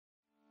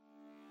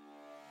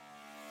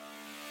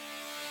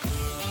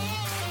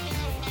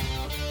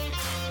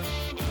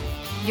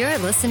You're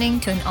listening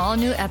to an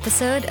all-new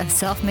episode of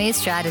Self-Made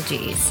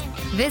Strategies.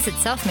 Visit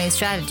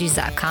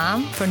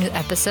selfmadestrategies.com for new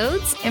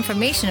episodes,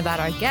 information about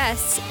our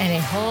guests, and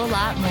a whole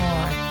lot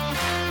more.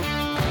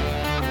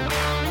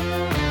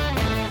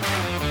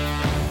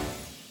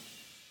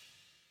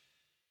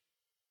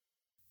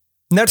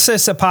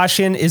 Nerses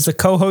Aposhian is the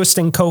co-host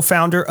and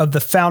co-founder of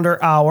the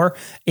Founder Hour,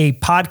 a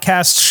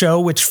podcast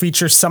show which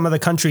features some of the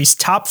country's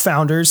top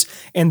founders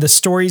and the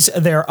stories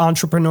of their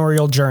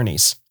entrepreneurial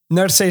journeys.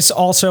 Nerses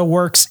also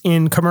works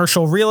in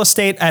commercial real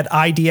estate at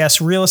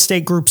IDS Real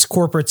Estate Group's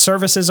corporate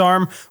services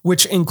arm,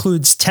 which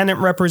includes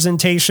tenant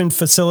representation,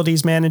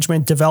 facilities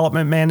management,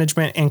 development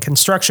management, and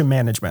construction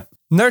management.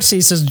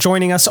 Nerses is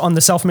joining us on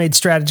the Self-Made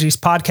Strategies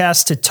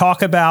podcast to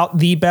talk about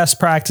the best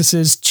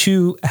practices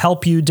to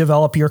help you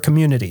develop your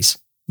communities.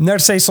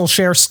 Nerses will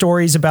share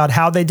stories about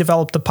how they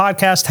developed the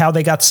podcast, how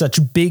they got such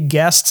big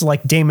guests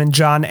like Damon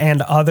John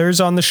and others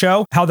on the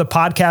show, how the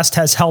podcast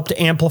has helped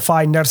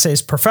amplify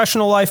Nerses'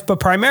 professional life, but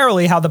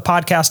primarily how the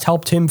podcast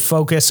helped him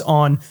focus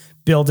on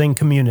building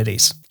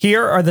communities.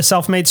 Here are the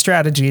self-made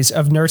strategies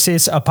of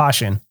Nerses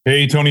Aposhian.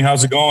 Hey, Tony,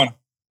 how's it going?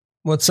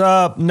 What's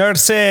up,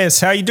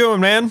 Nerses? How you doing,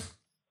 man?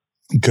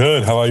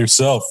 Good. How about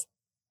yourself?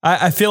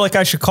 I feel like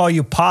I should call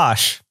you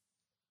Posh.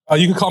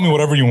 You can call me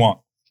whatever you want.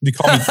 You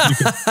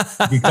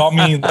can call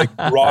me like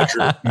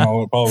Roger.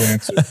 I'll probably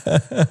answer.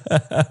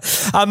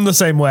 I'm the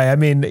same way. I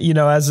mean,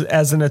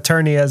 as an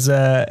attorney, as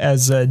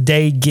a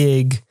day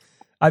gig,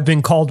 I've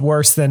been called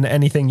worse than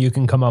anything you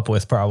can come up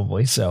with,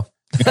 probably. So,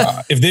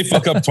 if they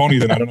fuck up Tony,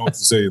 then I don't know what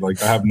to say. Like,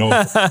 I have no.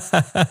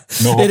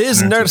 It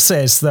is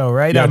Nerses, though,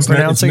 right? Yeah, I'm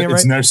pronouncing it right.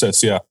 It's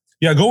Nerses. Yeah.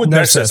 Go with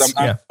Nerses.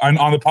 I'm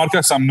on the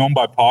podcast. I'm known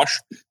by Posh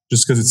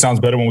just because it sounds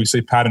better when we say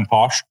Pat and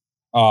Posh.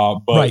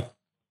 But right.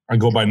 I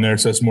go by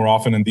Nerses more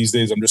often, and these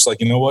days I'm just like,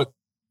 you know what?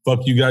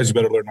 Fuck you guys. You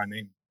better learn my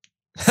name.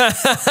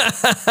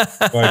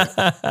 Like,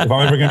 if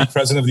I'm ever going to be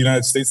president of the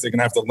United States, they're going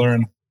to have to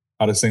learn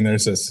how to say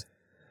Nerses.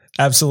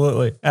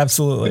 Absolutely.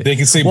 If they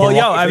can say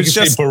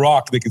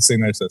Barack, they can say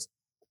Nerses.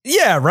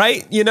 Yeah,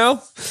 right.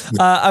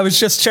 I was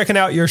just checking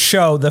out your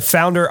show, The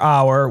Founder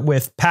Hour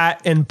with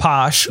Pat and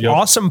Posh. Yep.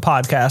 Awesome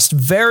podcast.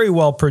 Very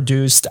well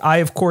produced. I,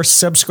 of course,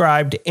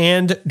 subscribed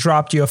and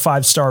dropped you a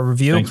 5-star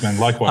review. Thanks, man.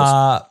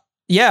 Likewise.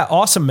 Yeah,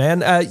 awesome,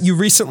 man. You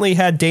recently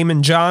had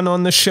Damon John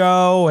on the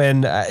show,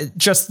 and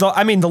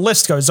the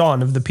list goes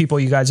on of the people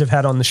you guys have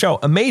had on the show.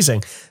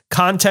 Amazing.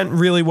 Content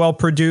really well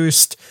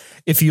produced.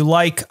 If you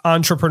like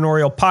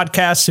entrepreneurial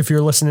podcasts, if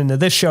you're listening to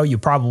this show, you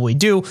probably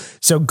do.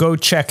 So go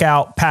check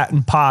out Pat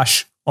and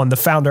Posh on the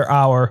Founder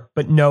Hour,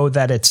 but know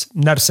that it's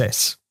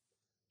Nerses.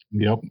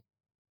 Yep.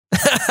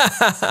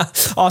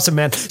 Awesome,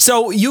 man.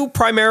 So you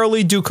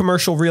primarily do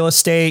commercial real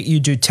estate, you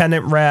do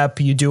tenant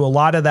rep, you do a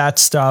lot of that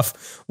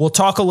stuff. We'll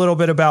talk a little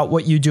bit about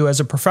what you do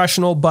as a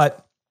professional,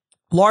 but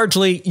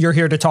largely you're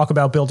here to talk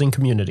about building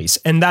communities.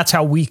 And that's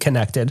how we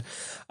connected.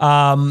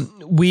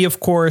 We, of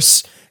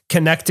course,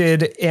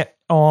 connected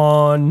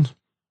on,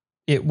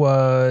 it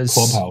was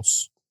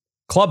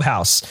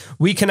Clubhouse.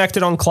 We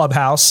connected on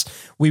Clubhouse.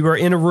 We were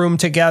in a room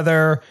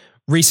together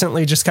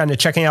recently, just kind of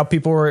checking out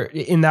people who were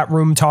in that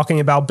room talking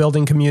about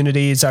building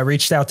communities. I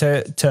reached out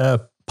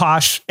to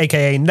Posh,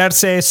 aka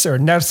Nerses, or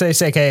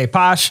Nerses, aka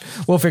Posh.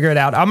 We'll figure it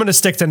out. I'm going to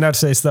stick to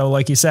Nerses, though,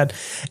 like you said.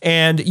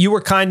 And you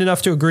were kind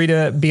enough to agree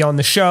to be on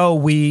the show.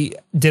 We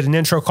did an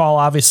intro call,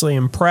 obviously,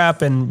 in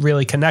prep, and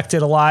really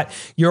connected a lot.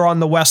 You're on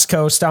the West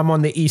Coast. I'm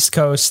on the East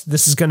Coast.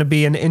 This is going to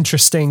be an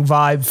interesting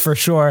vibe for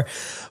sure.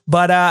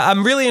 But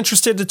I'm really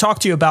interested to talk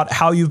to you about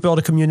how you've built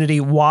a community,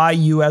 why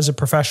you as a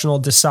professional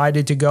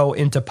decided to go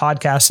into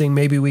podcasting.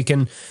 Maybe we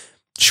can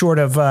sort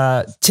of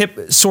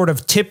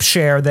tip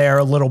share there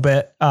a little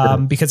bit,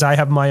 because I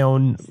have my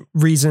own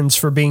reasons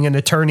for being an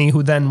attorney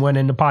who then went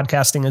into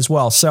podcasting as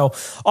well. So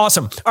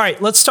awesome. All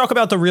right, let's talk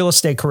about the real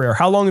estate career.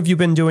 How long have you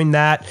been doing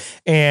that?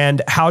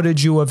 And how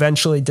did you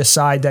eventually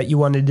decide that you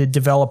wanted to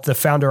develop the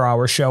Founder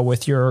Hour show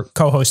with your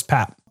co-host,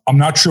 Pat? I'm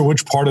not sure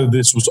which part of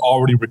this was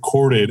already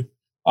recorded,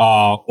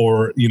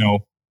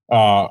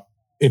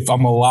 if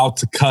I'm allowed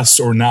to cuss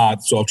or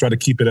not. So I'll try to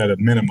keep it at a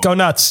minminimum. Go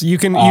nuts. You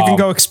can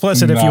go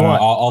explicit if you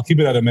want. I'll keep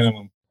it at a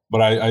minimum,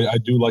 but I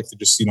do like to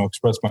just,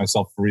 express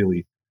myself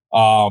freely.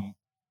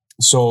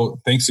 So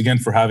thanks again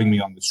for having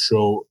me on this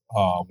show.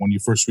 When you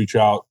first reached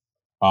out,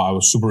 I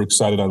was super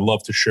excited. I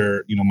love to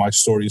share, my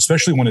story,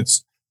 especially when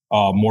it's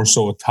more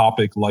so a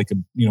topic like,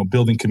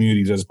 building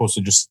communities as opposed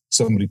to just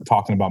somebody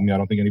talking about me. I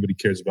don't think anybody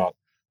cares about,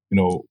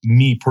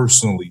 me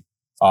personally.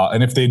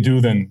 And if they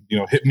do, then,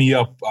 hit me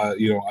up.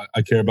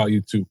 I care about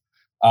you too.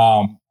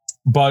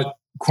 But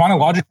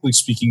chronologically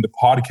speaking, the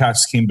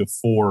podcast came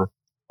before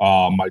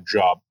my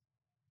job.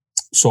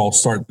 So I'll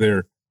start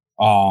there.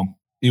 I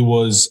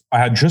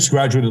had just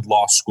graduated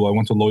law school. I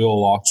went to Loyola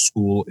Law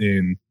School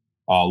in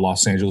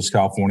Los Angeles,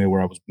 California,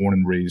 where I was born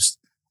and raised.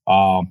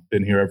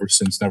 Been here ever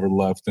since, never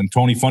left. And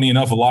Tony, funny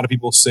enough, a lot of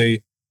people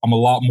say I'm a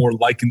lot more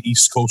like an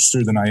East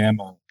Coaster than I am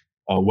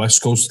a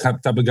West Coast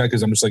type of guy,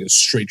 because I'm just like a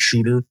straight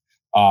shooter.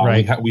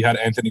 Right. We had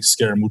Anthony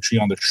Scaramucci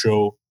on the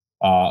show.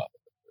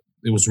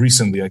 It was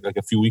recently, like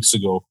a few weeks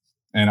ago.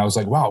 And I was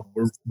like, wow,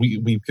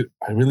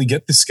 I really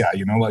get this guy,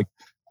 like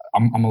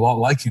I'm a lot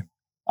like him.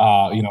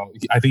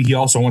 I think he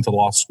also went to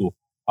law school.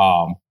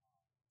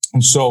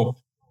 And so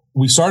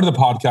we started the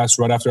podcast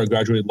right after I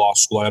graduated law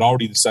school. I had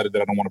already decided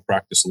that I don't want to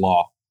practice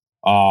law.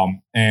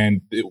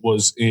 And it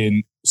was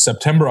in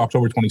October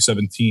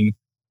 2017.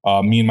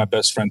 Me and my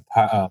best friend,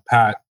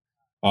 Pat,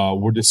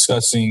 were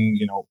discussing,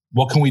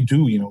 what can we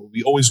do?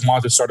 We always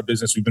wanted to start a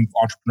business. We've been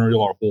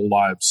entrepreneurial our whole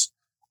lives.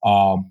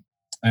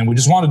 And we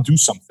just wanted to do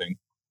something.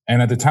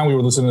 And at the time we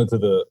were listening to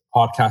the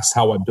podcast,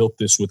 How I Built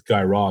This with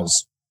Guy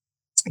Raz,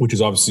 which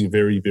is obviously a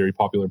very, very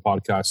popular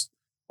podcast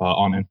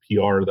on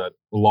NPR that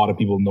a lot of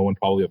people know and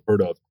probably have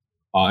heard of.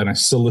 And I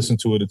still listen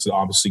to it. It's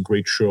obviously a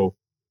great show.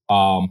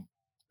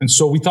 And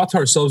so we thought to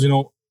ourselves,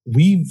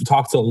 we've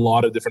talked to a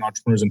lot of different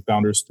entrepreneurs and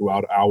founders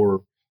throughout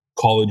our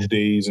college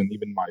days and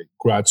even my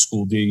grad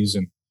school days.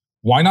 And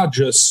why not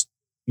just,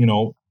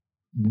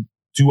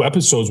 do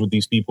episodes with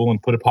these people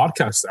and put a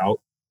podcast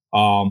out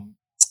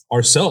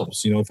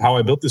ourselves? If How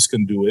I Built This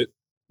can do it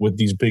with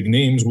these big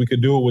names, we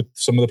could do it with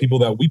some of the people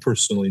that we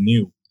personally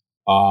knew.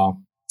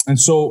 And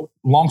so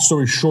long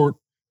story short,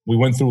 we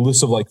went through a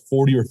list of like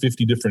 40 or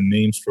 50 different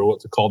names for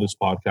what to call this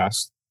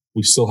podcast.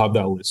 We still have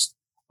that list.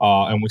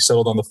 And we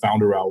settled on the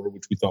Founder Hour,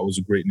 which we thought was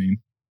a great name.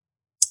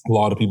 A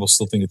lot of people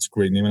still think it's a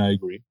great name, and I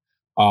agree.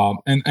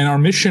 And our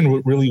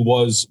mission really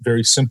was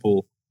very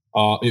simple.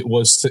 It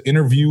was to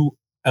interview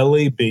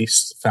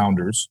LA-based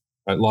founders,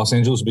 right, Los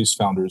Angeles-based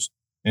founders,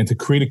 and to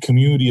create a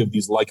community of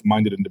these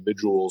like-minded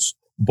individuals,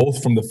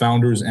 both from the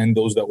founders and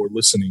those that were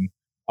listening,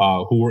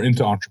 who were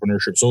into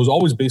entrepreneurship. So it was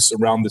always based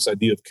around this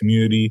idea of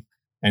community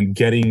and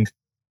getting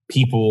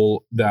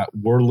people that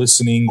were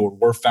listening or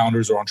were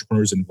founders or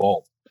entrepreneurs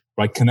involved,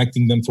 right?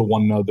 Connecting them to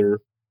one another,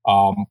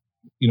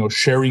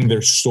 sharing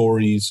their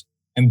stories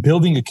and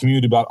building a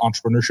community about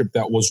entrepreneurship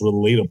that was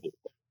relatable,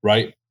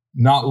 right?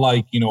 Not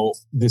like,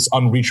 this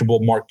unreachable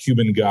Mark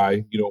Cuban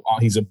guy,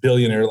 he's a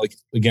billionaire. Like,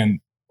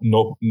 again,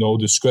 no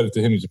discredit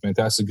to him. He's a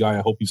fantastic guy.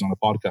 I hope he's on a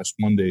podcast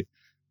one day.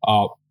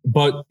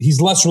 But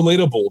he's less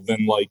relatable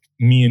than like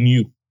me and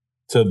you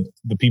to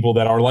the people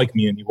that are like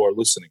me and you who are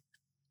listening.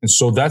 And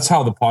so that's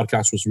how the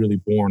podcast was really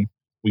born.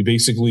 We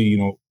basically,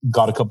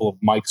 got a couple of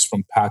mics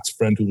from Pat's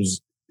friend who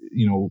was,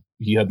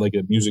 he had like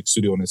a music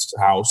studio in his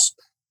house.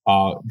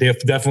 They're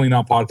definitely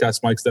not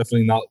podcast mics,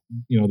 definitely not,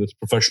 this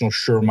professional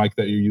Shure mic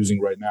that you're using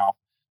right now.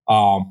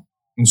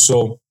 And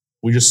so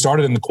we just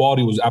started and the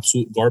quality was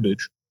absolute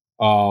garbage.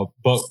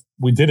 But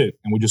we did it,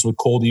 and we just would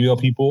cold email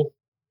people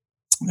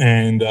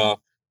and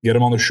get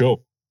them on the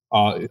show.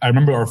 I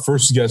remember our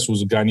first guest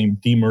was a guy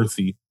named D.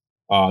 Murphy.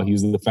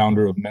 He's the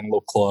founder of Menlo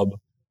Club.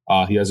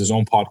 He has his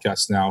own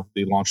podcast now.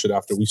 They launched it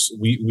after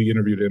we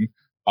interviewed him.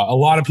 A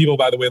lot of people,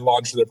 by the way,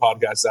 launched their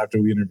podcasts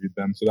after we interviewed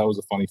them. So that was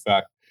a funny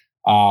fact.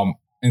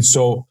 And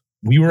so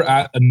we were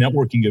at a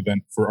networking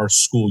event for our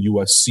school,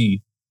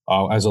 USC,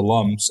 as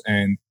alums.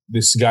 And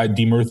this guy,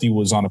 D. Murphy,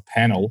 was on a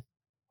panel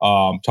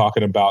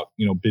talking about,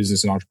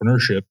 business and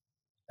entrepreneurship.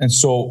 And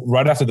so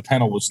right after the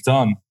panel was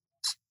done,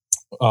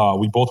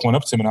 we both went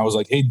up to him and I was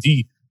like, hey,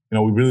 D,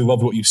 we really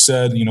loved what you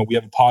said. We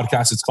have a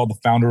podcast. It's called the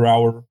Founder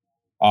Hour.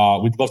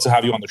 We'd love to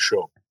have you on the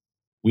show.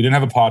 We didn't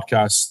have a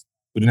podcast.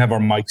 We didn't have our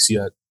mics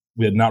yet.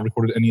 We had not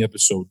recorded any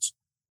episodes,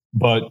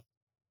 but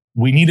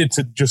we needed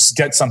to just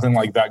get something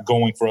like that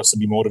going for us to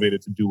be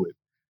motivated to do it.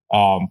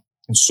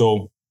 And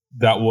so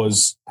that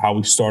was how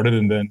we started.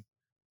 And then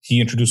he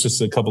introduced us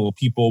to a couple of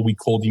people. We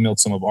cold emailed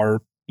some of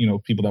our,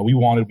 people that we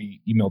wanted.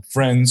 We emailed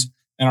friends,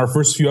 and our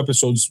first few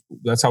episodes,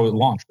 that's how it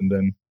launched. And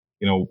then,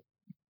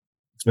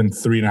 it's been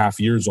 3.5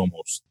 years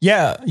almost.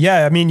 Yeah.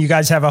 I mean, you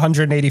guys have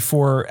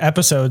 184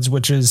 episodes,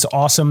 which is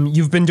awesome.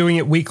 You've been doing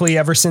it weekly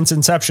ever since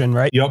inception,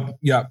 right? Yep.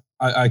 Yeah.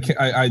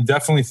 I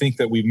definitely think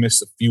that we've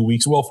missed a few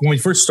weeks. Well, when we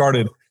first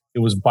started, it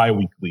was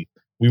bi-weekly.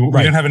 We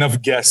didn't have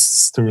enough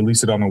guests to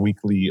release it on a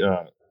weekly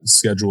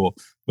schedule.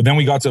 But then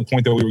we got to a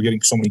point that we were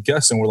getting so many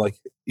guests, and we're like,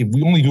 if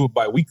we only do it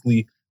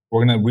bi-weekly,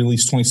 we're going to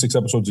release 26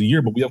 episodes a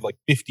year, but we have like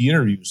 50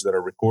 interviews that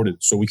are recorded.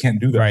 So we can't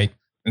do that. Right.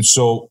 And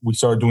so we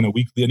started doing it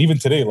weekly. And even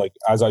today, like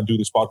as I do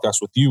this podcast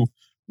with you,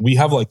 we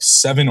have like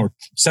 7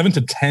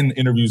 to 10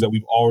 interviews that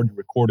we've already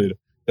recorded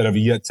that have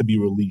yet to be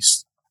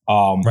released.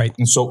 Right.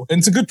 And so, and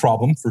it's a good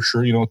problem for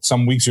sure.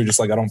 Some weeks you're just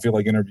like, I don't feel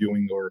like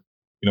interviewing, or,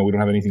 we don't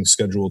have anything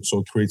scheduled.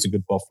 So it creates a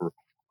good buffer.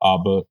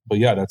 But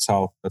yeah, that's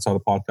how the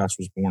podcast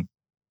was born.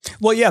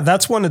 Well, yeah,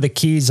 that's one of the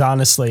keys,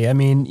 honestly. I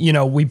mean,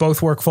 we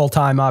both work full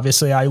time.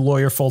 Obviously, I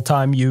lawyer full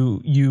time.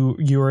 You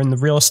are in the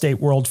real estate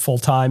world full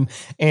time.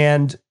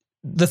 And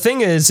the thing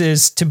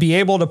is to be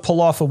able to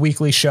pull off a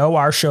weekly show.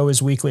 Our show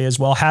is weekly as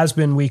well, has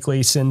been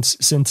weekly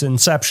since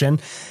inception.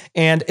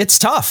 And it's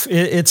tough.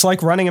 It's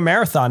like running a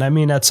marathon. I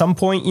mean, at some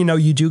point,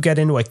 you do get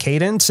into a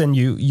cadence and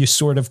you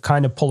sort of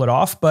kind of pull it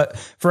off. But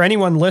for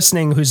anyone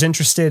listening who's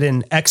interested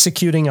in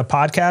executing a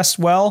podcast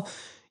well,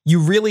 you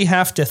really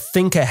have to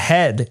think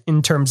ahead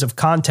in terms of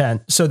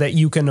content so that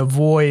you can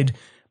avoid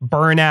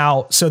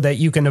burnout so that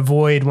you can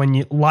avoid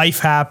when life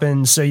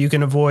happens, so you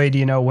can avoid,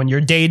 when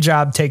your day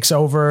job takes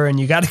over and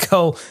you got to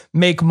go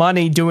make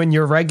money doing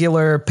your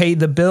regular pay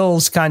the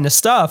bills kind of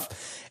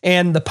stuff.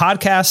 And the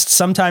podcast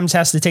sometimes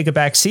has to take a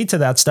back seat to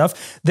that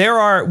stuff.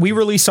 We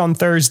release on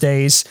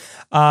Thursdays.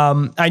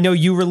 I know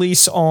you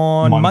release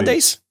on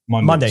Mondays.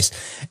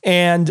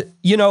 And,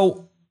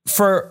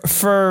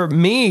 for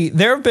me,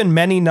 there have been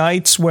many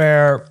nights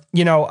where,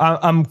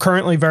 I'm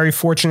currently very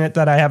fortunate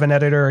that I have an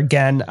editor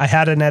again. I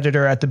had an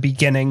editor at the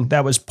beginning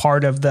that was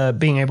part of the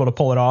being able to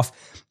pull it off.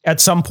 At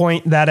some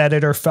point, that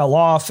editor fell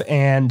off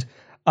and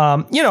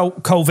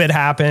COVID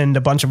happened,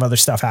 a bunch of other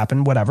stuff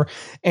happened, whatever.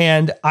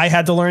 And I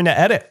had to learn to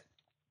edit.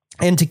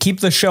 And to keep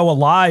the show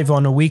alive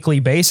on a weekly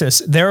basis,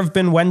 there have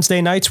been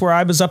Wednesday nights where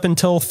I was up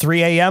until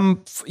 3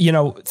 a.m.,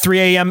 3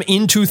 a.m.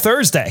 into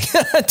Thursday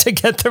to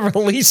get the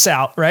release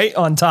out right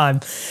on time.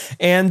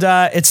 And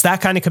it's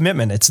that kind of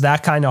commitment. It's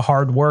that kind of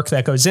hard work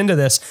that goes into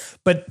this.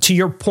 But to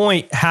your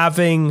point,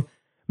 having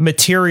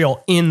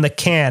material in the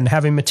can,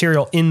 having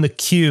material in the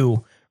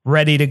queue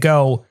ready to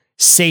go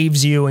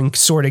saves you and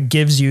sort of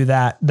gives you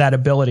that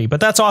ability. But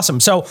that's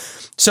awesome. So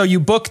you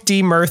book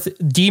D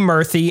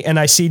Murthy, and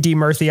I see D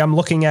Murthy. I'm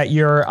looking at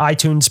your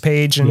iTunes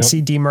page and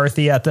see D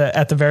Murthy at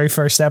the very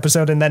first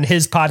episode, and then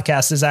his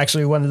podcast is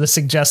actually one of the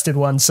suggested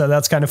ones. So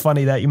that's kind of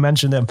funny that you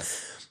mentioned him.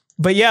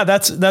 But yeah,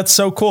 that's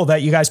so cool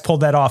that you guys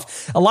pulled that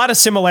off. A lot of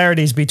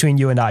similarities between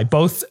you and I,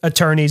 both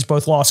attorneys,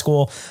 both law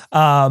school.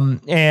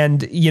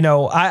 And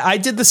I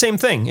did the same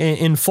thing.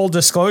 In full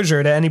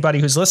disclosure to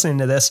anybody who's listening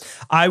to this,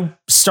 I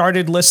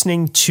started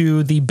listening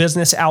to the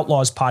Business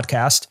Outlaws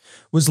podcast,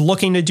 was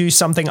looking to do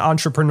something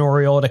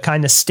entrepreneurial to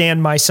kind of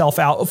stand myself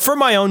out for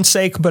my own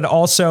sake, but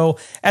also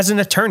as an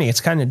attorney, it's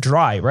kind of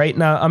dry, right?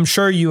 Now, I'm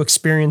sure you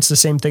experience the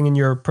same thing in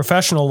your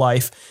professional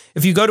life.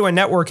 If you go to a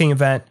networking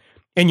event,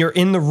 and you're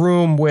in the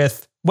room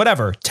with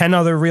 10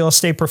 other real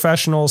estate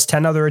professionals,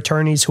 10 other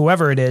attorneys,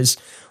 whoever it is,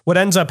 what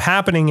ends up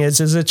happening is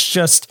it's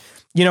just,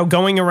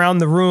 going around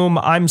the room,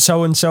 I'm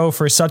so-and-so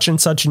for such and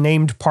such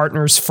named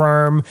partner's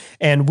firm,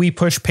 and we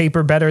push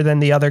paper better than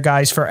the other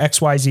guys for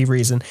XYZ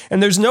reason.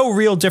 And there's no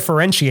real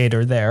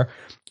differentiator there.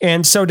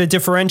 And so to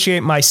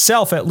differentiate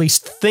myself, at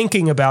least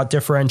thinking about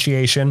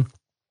differentiation,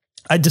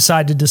 I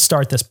decided to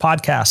start this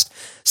podcast.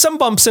 Some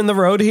bumps in the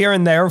road here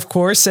and there, of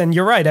course. And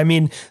you're right. I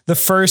mean, the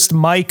first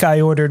mic I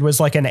ordered was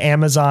like an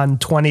Amazon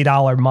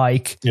 $20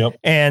 mic. Yep.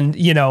 And,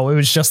 it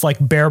was just like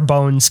bare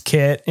bones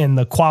kit, and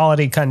the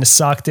quality kind of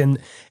sucked. And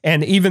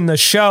even the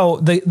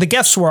show, the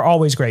guests were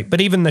always great, but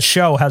even the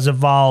show has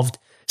evolved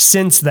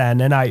since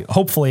then. And I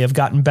hopefully have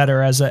gotten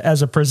better as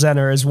a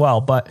presenter as well.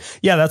 But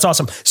yeah, that's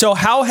awesome. So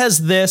how has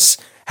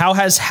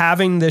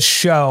having this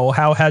show,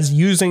 how has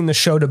using the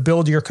show to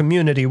build your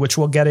community, which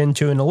we'll get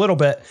into in a little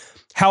bit,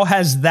 how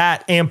has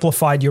that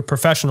amplified your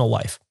professional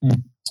life?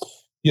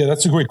 Yeah,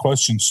 that's a great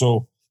question.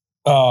 So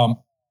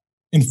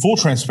in full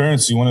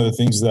transparency, one of the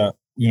things that,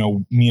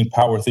 me and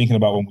Pat were thinking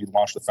about when we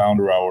launched the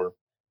Founder Hour,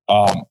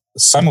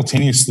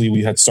 simultaneously,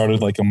 we had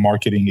started like a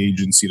marketing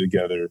agency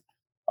together.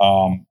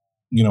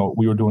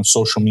 We were doing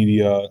social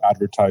media,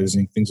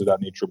 advertising, things of that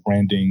nature,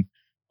 branding.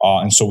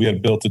 And so we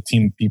had built a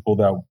team of people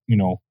that,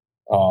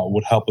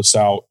 would help us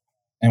out.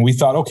 And we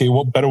thought, okay,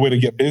 what better way to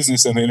get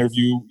business than to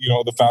interview,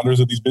 the founders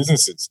of these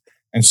businesses?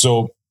 And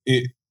so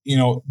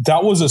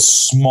that was a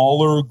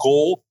smaller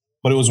goal,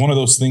 but it was one of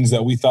those things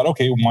that we thought,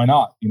 okay, why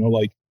not?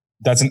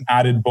 That's an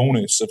added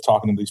bonus of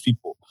talking to these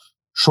people.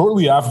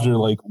 Shortly after,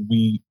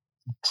 we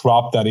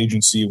dropped that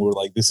agency, we're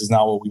like, this is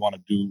not what we want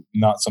to do,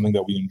 not something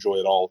that we enjoy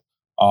at all.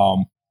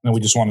 And we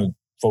just want to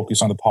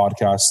focus on the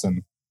podcast,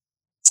 and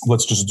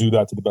let's just do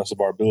that to the best of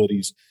our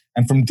abilities.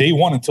 And from day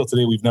one until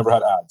today, we've never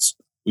had ads.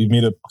 We've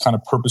made a kind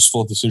of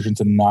purposeful decision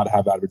to not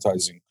have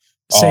advertising.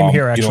 Same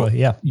here, actually.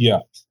 Yeah.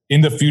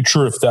 In the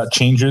future, if that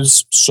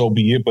changes, so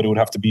be it. But it would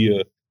have to be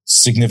a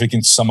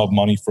significant sum of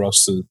money for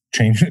us to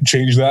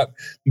change that.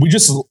 We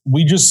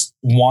just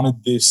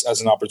wanted this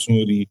as an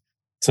opportunity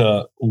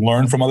to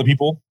learn from other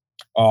people,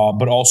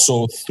 but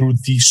also through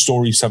these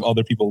stories have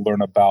other people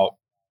learn about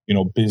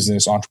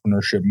business,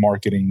 entrepreneurship,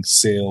 marketing,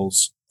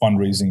 sales,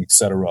 fundraising,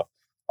 etc.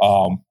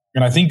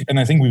 And I think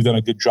we've done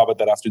a good job at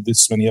that. After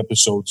this many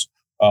episodes,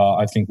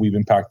 I think we've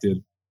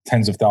impacted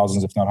tens of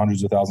thousands, if not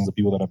hundreds of thousands of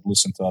people that have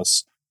listened to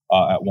us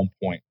at one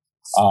point.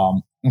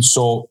 And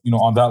so,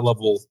 on that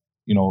level,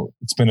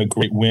 it's been a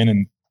great win,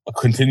 and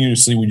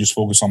continuously we just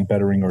focus on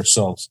bettering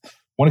ourselves.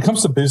 When it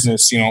comes to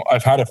business,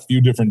 I've had a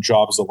few different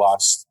jobs the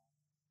last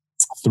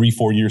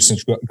 3-4 years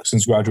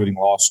since graduating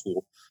law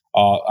school.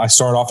 I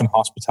started off in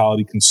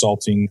hospitality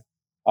consulting,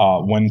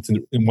 went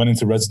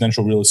into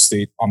residential real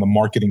estate on the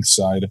marketing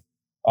side.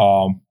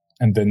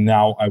 And then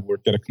now I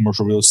work at a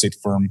commercial real estate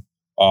firm,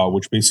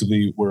 which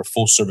basically we're a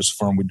full service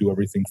firm. We do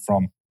everything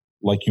from,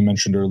 like you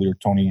mentioned earlier,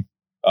 Tony,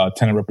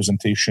 tenant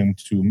representation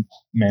to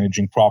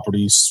managing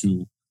properties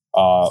to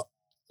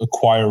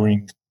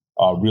acquiring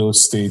real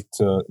estate,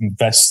 to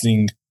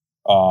investing,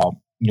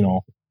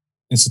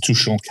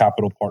 institutional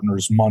capital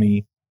partners,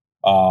 money,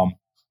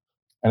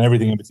 and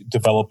everything in between,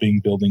 developing,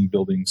 building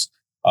buildings,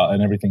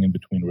 and everything in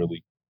between,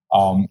 really.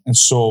 And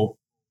so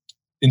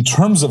in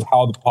terms of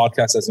how the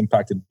podcast has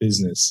impacted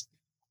business,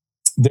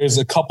 there's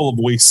a couple of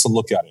ways to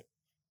look at it.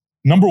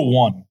 Number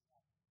one,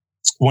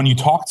 when you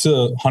talk to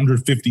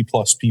 150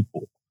 plus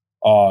people,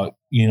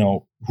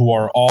 who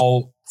are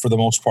all, for the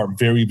most part,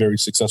 very, very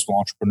successful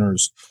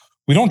entrepreneurs,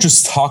 we don't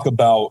just talk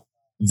about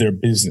their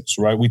business,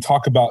 right? We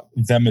talk about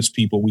them as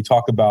people. We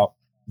talk about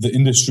the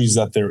industries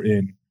that they're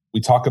in. We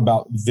talk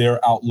about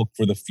their outlook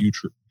for the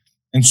future.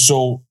 And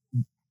so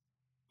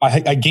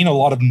I gain a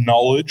lot of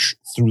knowledge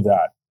through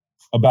that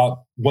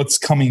about what's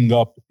coming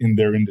up in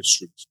their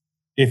industries.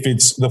 If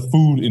it's the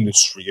food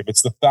industry, if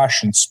it's the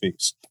fashion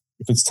space,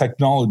 if it's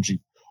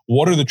technology,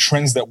 what are the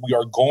trends that we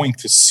are going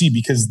to see?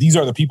 Because these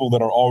are the people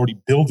that are already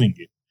building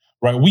it,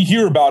 right? We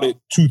hear about it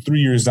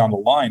 2-3 years down the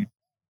line,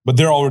 but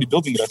they're already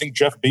building it. I think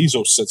Jeff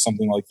Bezos said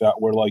something like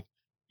that, where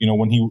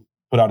when he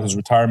put out his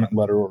retirement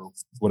letter or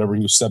whatever,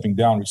 he was stepping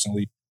down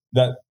recently,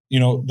 that,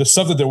 the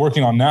stuff that they're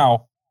working on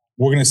now,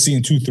 we're going to see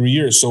in 2-3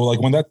 years. So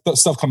when that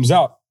stuff comes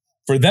out,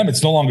 for them,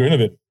 it's no longer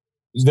innovative.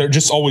 They're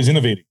just always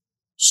innovating.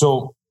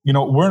 So,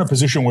 we're in a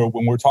position where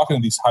when we're talking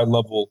to these high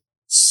level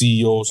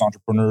CEOs,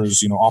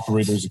 entrepreneurs,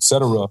 operators,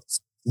 etc.,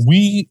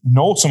 we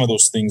know some of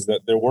those things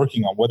that they're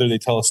working on, whether they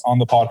tell us on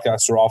the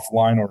podcast or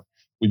offline, or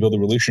we build a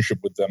relationship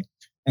with them.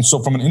 And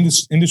so from an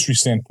industry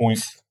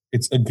standpoint,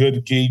 it's a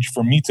good gauge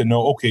for me to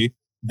know, okay,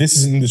 this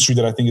is an industry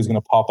that I think is going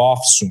to pop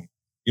off soon.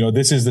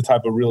 This is the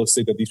type of real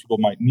estate that these people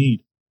might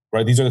need,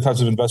 right? These are the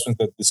types of investments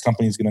that this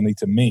company is going to need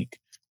to make,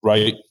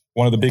 right?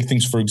 One of the big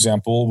things, for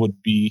example,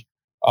 would be,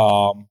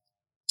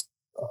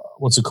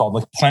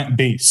 like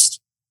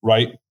plant-based,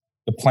 right?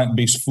 The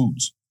plant-based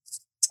foods.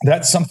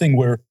 That's something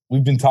where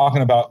we've been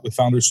talking about with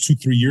founders 2-3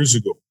 years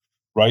ago,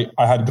 right?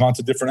 I had gone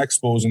to different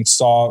expos and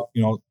saw,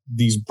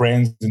 these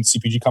brands and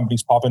CPG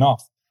companies popping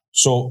off.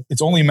 So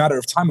it's only a matter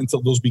of time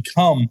until those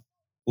become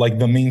like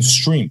the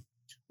mainstream,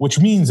 which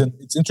means, and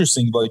it's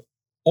interesting, like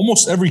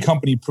almost every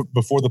company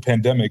before the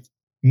pandemic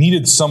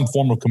needed some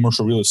form of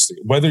commercial real estate,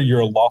 whether you're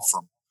a law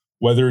firm,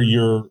 whether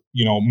you're,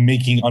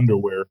 making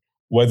underwear,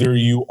 whether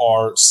you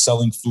are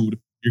selling food,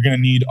 you're going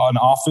to need an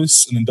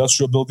office, an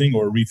industrial building,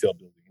 or a retail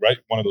building, right?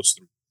 One of those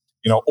three,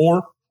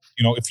 or,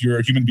 if you're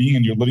a human being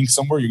and you're living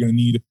somewhere, you're going to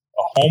need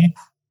a home,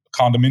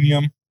 a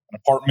condominium, an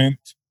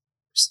apartment,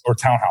 or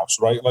townhouse,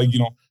 right?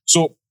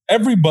 So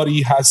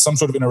everybody has some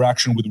sort of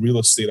interaction with real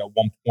estate at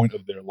one point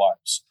of their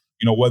lives,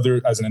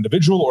 whether as an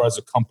individual or as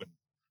a company.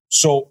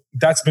 So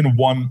that's been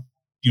one,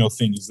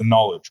 thing, is the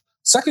knowledge.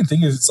 Second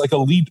thing is it's like a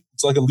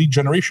lead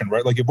generation,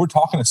 right? Like if we're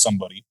talking to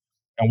somebody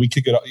and we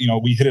kick it,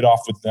 we hit it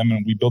off with them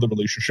and we build a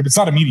relationship, it's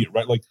not immediate,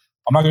 right? Like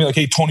I'm not gonna be like,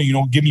 hey, Tony,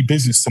 give me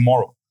business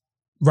tomorrow.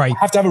 Right. I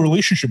have to have a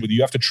relationship with you.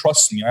 You have to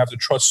trust me. I have to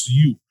trust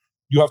you.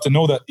 You have to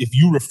know that if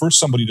you refer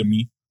somebody to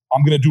me,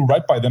 I'm going to do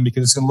right by them,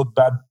 because it's going to look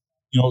bad,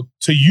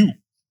 to you,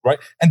 right?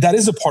 And that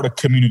is a part of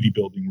community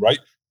building, right?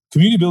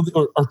 Community building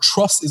or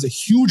trust is a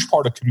huge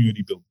part of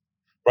community building,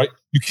 right?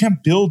 You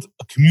can't build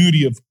a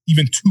community of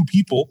even 2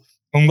 people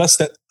unless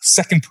that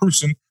second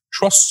person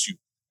trusts you.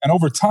 And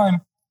over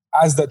time,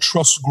 as that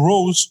trust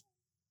grows,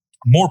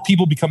 more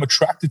people become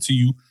attracted to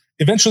you.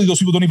 Eventually, those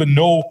people don't even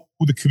know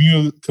who the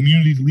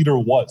community leader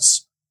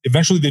was.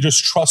 Eventually, they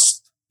just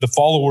trust the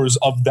followers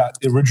of that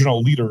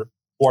original leader,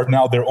 who are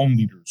now their own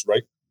leaders,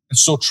 right? And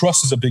so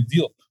trust is a big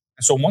deal.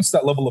 And so once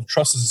that level of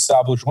trust is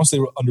established, once they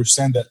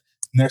understand that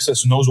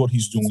Nerses knows what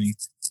he's doing,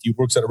 he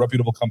works at a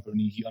reputable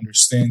company, he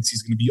understands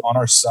he's going to be on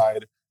our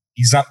side.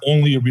 He's not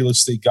only a real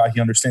estate guy,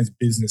 he understands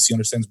business, he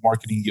understands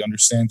marketing, he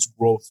understands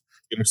growth,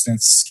 he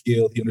understands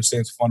scale, he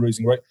understands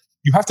fundraising, right?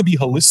 You have to be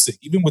holistic,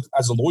 even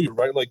as a lawyer,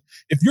 right? Like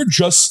if you're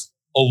just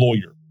a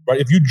lawyer, right?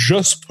 If you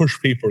just push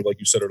paper, like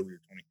you said earlier,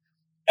 Tony,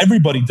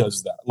 everybody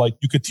does that. Like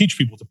you could teach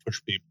people to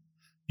push paper.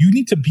 You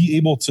need to be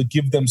able to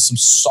give them some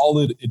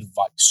solid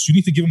advice. You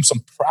need to give them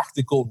some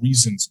practical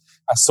reasons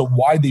as to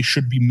why they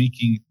should be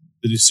making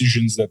the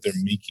decisions that they're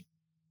making,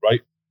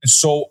 right? And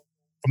so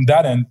from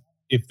that end,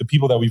 if the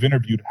people that we've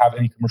interviewed have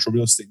any commercial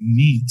real estate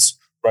needs,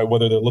 right,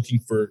 whether they're looking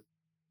for,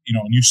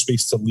 a new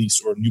space to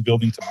lease or a new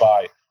building to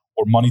buy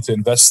or money to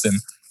invest in,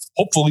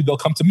 hopefully they'll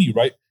come to me,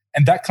 right?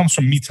 And that comes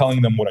from me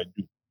telling them what I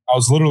do. I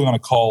was literally on a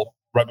call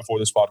right before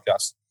this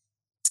podcast,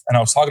 and I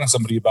was talking to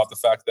somebody about the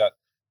fact that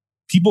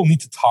people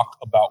need to talk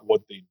about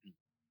what they do,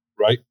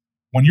 right?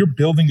 When you're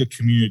building a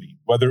community,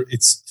 whether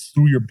it's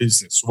through your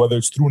business, whether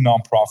it's through a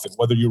nonprofit,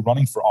 whether you're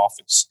running for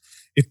office,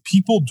 if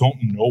people don't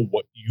know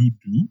what you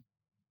do,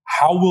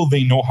 how will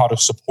they know how to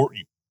support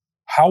you?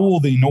 How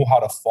will they know how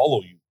to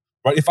follow you,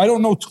 right? If I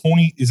don't know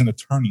Tony is an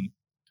attorney,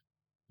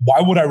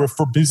 why would I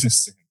refer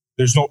business to him?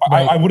 There's no,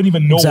 right. I wouldn't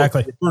even know what to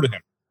refer to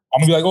him.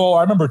 I'm gonna be like, oh,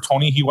 I remember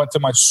Tony. He went to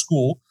my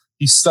school.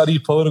 He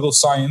studied political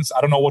science.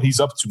 I don't know what he's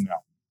up to now,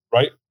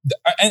 right?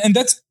 And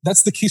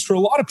that's the case for a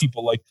lot of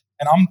people. Like,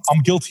 and I'm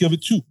guilty of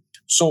it too.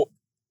 So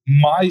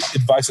my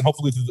advice, and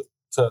hopefully to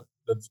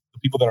the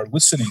people that are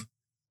listening,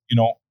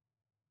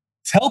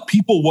 tell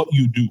people what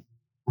you do,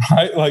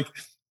 right? Like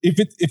if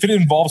it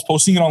involves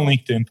posting it on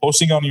LinkedIn,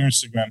 posting it on your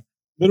Instagram,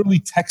 literally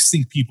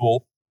texting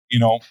people,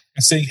 and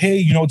saying, hey,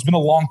 it's been a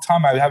long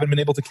time. I haven't been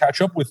able to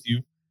catch up with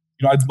you.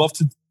 I'd love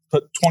to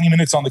put 20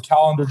 minutes on the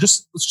calendar.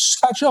 Let's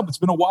just catch up. It's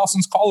been a while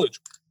since college.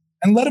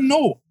 And let him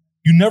know.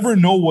 You never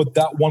know what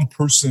that one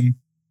person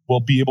will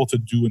be able to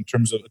do in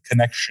terms of a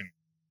connection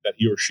that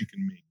he or she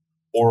can make,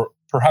 or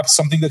perhaps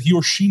something that he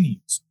or she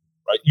needs,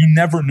 right? You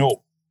never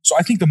know. So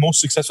I think the most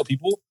successful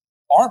people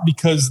aren't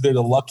because they're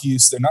the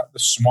luckiest, they're not the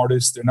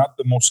smartest, they're not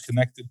the most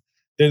connected.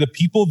 They're the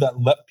people that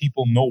let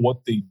people know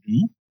what they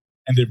do,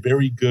 and they're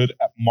very good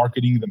at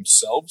marketing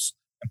themselves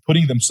and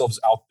putting themselves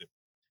out there.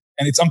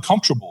 And it's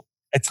uncomfortable.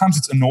 At times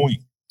it's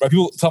annoying, right?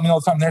 People tell me all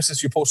the time,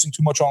 Nerses, you're posting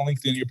too much on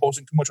LinkedIn, you're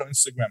posting too much on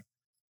Instagram.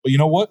 But you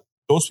know what?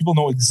 Those people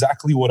know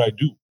exactly what I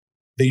do.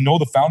 They know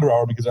the Founder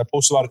Hour because I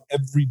post about it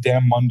every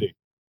damn Monday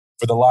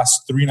for the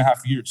last 3.5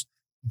 years.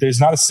 There's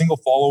not a single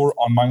follower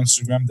on my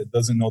Instagram that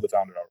doesn't know the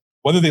Founder Hour.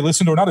 Whether they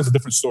listened or not is a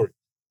different story.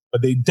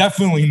 But they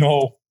definitely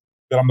know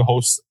that I'm the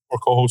host or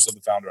co-host of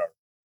the Founder Hour.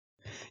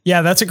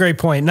 Yeah, that's a great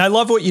point. And I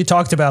love what you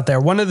talked about there.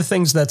 One of the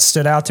things that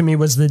stood out to me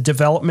was the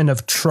development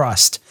of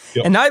trust.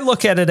 Yep. And I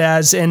look at it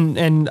as,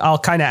 and I'll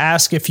kind of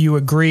ask if you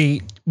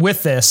agree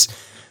with this.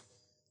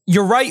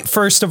 You're right,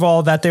 first of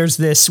all, that there's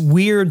this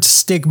weird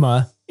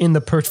stigma in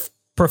the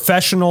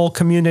professional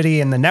community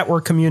and the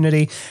network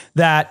community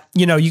that,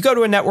 you go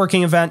to a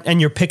networking event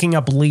and you're picking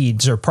up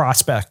leads or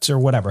prospects or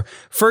whatever.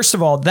 First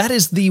of all, that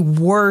is the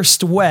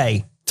worst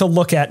way to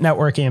look at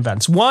networking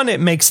events. One, it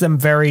makes them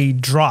very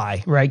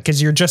dry, right?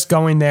 Because you're just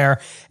going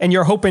there and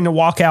you're hoping to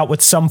walk out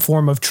with some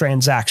form of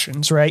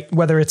transactions, right?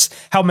 Whether it's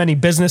how many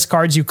business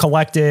cards you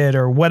collected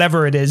or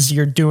whatever it is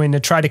you're doing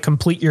to try to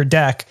complete your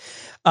deck.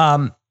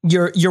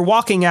 You're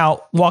walking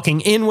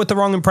in with the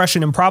wrong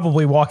impression and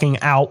probably walking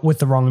out with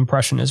the wrong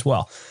impression as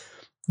well.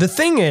 The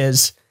thing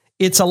is,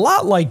 it's a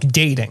lot like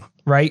dating,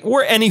 right?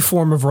 Or any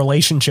form of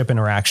relationship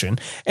interaction.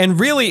 And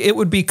really, it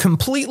would be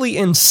completely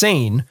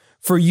insane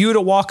for you to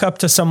walk up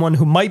to someone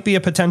who might be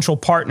a potential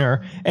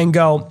partner and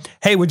go,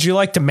 hey, would you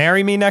like to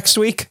marry me next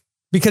week?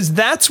 Because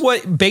that's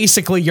what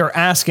basically you're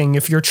asking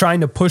if you're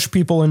trying to push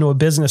people into a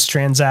business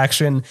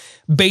transaction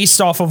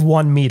based off of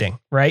one meeting,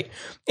 right?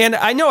 And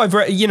I know I've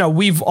read,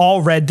 we've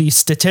all read these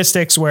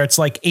statistics where it's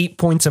like 8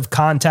 points of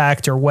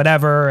contact or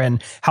whatever,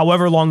 and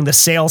however long the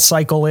sales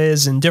cycle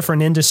is in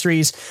different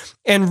industries.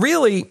 And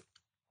really,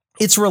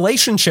 it's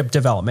relationship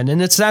development,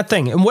 and it's that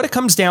thing. And what it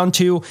comes down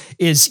to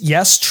is,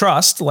 yes,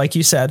 trust, like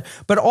you said,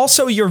 but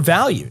also your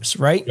values,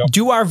 right? Yep.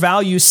 Do our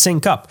values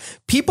sync up?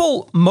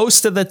 People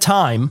most of the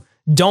time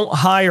don't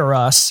hire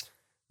us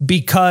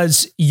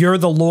because you're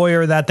the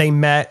lawyer that they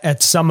met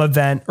at some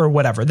event or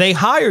whatever. They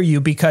hire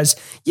you because,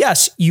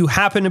 yes, you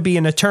happen to be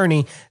an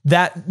attorney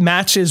that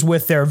matches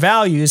with their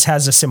values,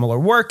 has a similar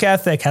work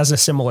ethic, has a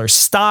similar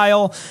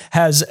style,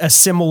 has a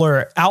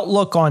similar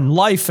outlook on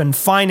life and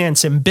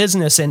finance and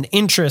business and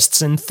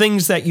interests and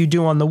things that you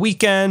do on the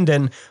weekend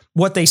and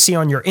what they see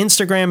on your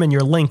Instagram and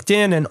your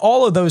LinkedIn and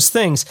all of those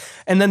things.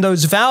 And then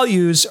those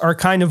values are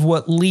kind of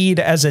what lead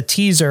as a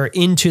teaser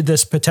into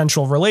this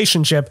potential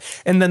relationship.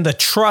 And then the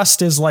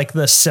trust is like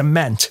the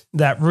cement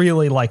that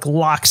really like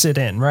locks it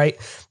in, right?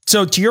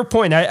 So to your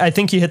point, I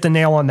think you hit the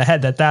nail on the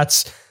head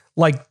that's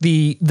like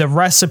the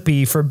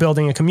recipe for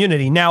building a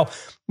community. Now,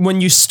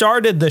 when you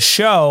started the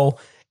show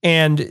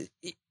and,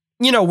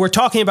 we're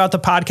talking about the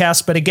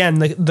podcast, but again,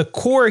 the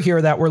core here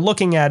that we're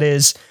looking at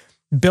is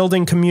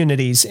building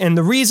communities. And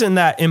the reason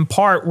that in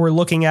part we're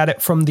looking at it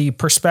from the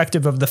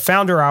perspective of the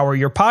Founder Hour,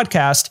 your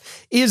podcast,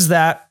 is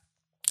that,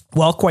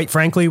 well, quite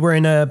frankly, we're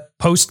in a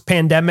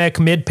post-pandemic,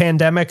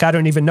 mid-pandemic, I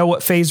don't even know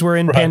what phase we're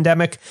in, right,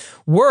 pandemic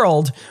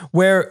world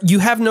where you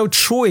have no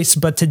choice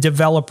but to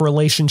develop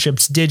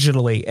relationships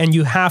digitally. And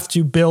you have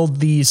to build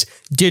these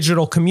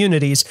digital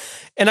communities.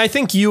 And I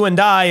think you and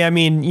I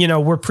mean,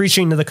 we're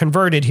preaching to the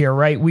converted here,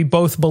 right? We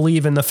both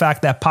believe in the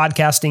fact that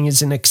podcasting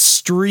is an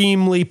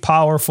extremely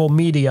powerful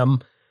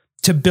medium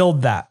to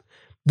build that.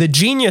 The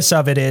genius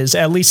of it is,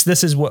 at least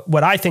this is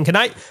what I think.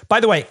 And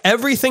by the way,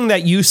 everything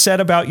that you said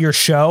about your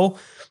show,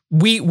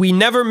 we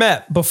never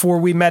met before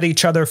we met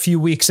each other a few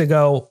weeks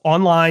ago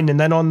online and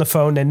then on the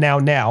phone and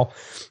now.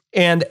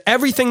 And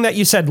everything that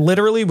you said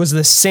literally was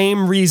the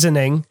same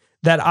reasoning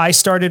that I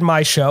started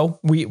my show.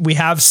 We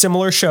have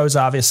similar shows,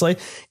 obviously.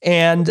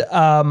 And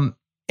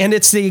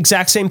it's the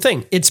exact same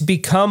thing. It's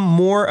become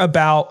more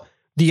about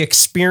the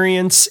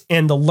experience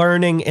and the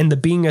learning and the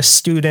being a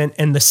student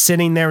and the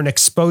sitting there and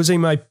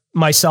exposing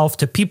myself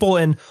to people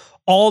in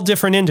all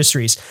different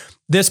industries.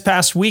 This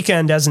past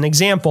weekend, as an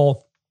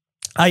example,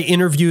 I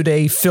interviewed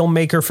a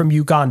filmmaker from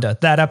Uganda.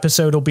 That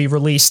episode will be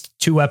released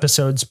 2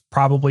 episodes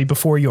probably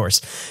before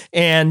yours.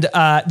 And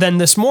then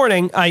this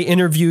morning, I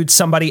interviewed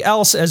somebody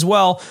else as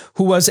well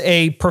who was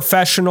a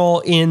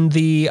professional in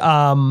the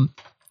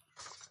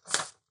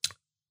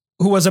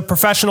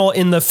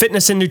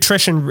fitness and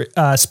nutrition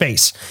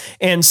space,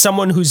 and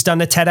someone who's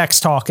done a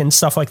TEDx talk and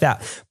stuff like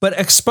that. But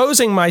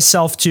exposing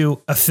myself to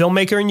a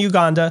filmmaker in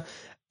Uganda,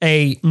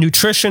 a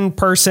nutrition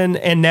person,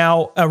 and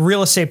now a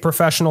real estate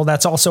professional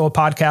that's also a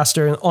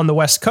podcaster on the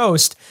West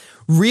Coast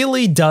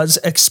really does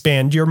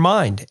expand your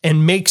mind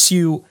and makes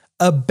you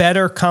a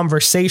better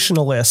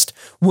conversationalist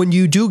when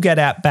you do get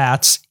at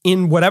bats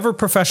in whatever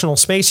professional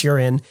space you're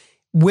in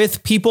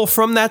with people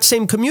from that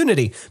same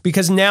community,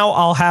 because now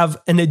I'll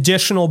have an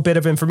additional bit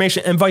of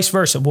information, and vice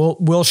versa.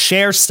 We'll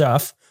share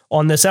stuff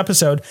on this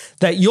episode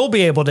that you'll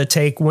be able to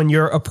take when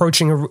you're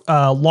approaching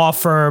a law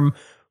firm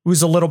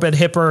who's a little bit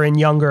hipper and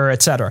younger,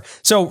 et cetera.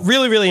 So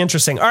really, really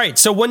interesting. All right.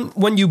 So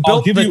when you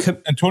built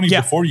and Tony,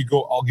 before you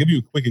go, I'll give you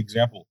a quick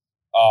example.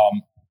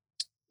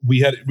 We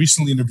had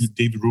recently interviewed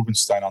David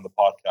Rubenstein on the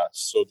podcast.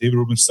 So David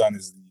Rubenstein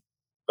is the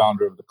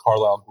founder of the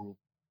Carlyle Group.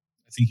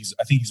 I think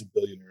he's a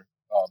billionaire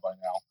by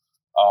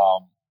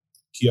now.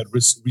 He had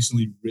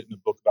recently written a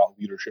book about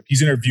leadership.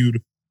 He's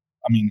interviewed.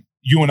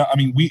 You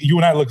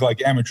and I look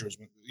like amateurs.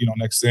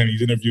 Next to him,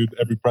 he's interviewed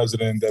every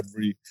president,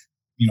 every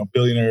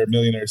billionaire,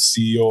 millionaire,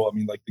 CEO.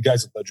 The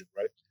guy's a legend,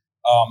 right?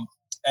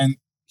 And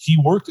he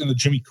worked in the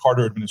Jimmy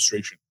Carter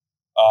administration.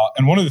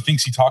 And one of the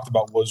things he talked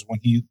about was when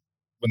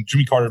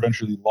Jimmy Carter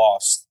eventually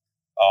lost,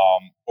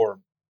 or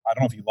I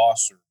don't know if he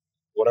lost or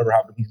whatever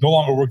happened. He no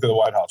longer worked at the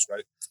White House,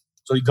 right?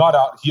 So he got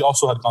out. He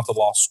also had gone to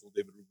law school,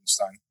 David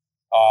Rubenstein.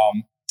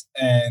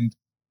 And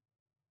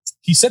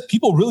he said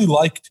people really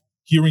liked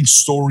hearing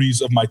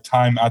stories of my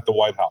time at the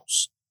White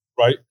House,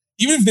 right?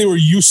 Even if they were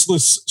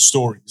useless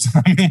stories.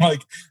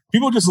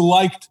 People just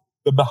liked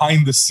the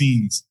behind the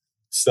scenes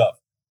stuff.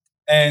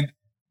 And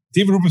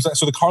David Rubenstein,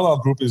 so the Carlyle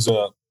Group is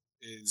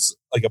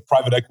like a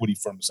private equity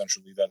firm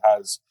essentially that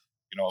has,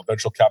 a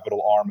venture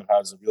capital arm, it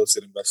has a real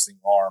estate investing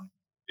arm,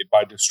 they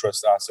buy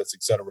distressed assets,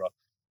 etc.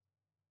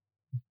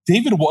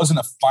 David wasn't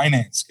a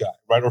finance guy,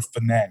 right? Or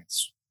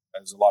finance,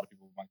 as a lot of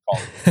people might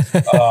call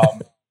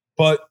it.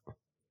 But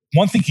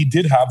one thing he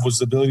did have was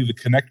the ability to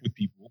connect with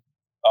people,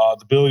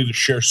 the ability to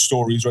share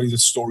stories, right? He's a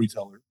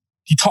storyteller.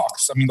 He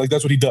talks.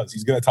 That's what he does.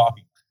 He's good at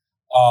talking.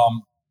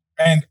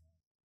 And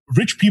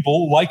rich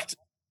people liked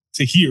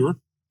to hear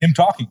him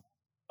talking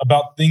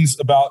about things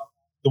about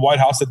the White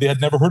House that they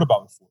had never heard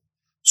about before.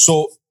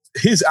 So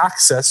his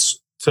access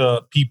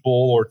to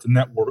people or to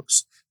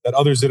networks that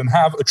others didn't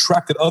have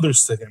attracted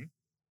others to him.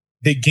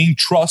 They gained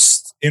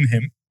trust in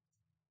him,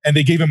 and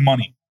they gave him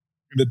money,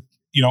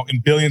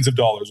 in billions of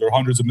dollars or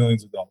hundreds of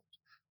millions of dollars,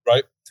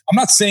 right? I'm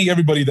not saying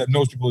everybody that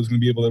knows people is going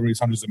to be able to raise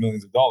hundreds of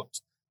millions of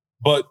dollars.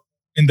 But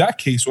in that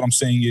case, what I'm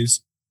saying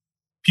is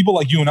people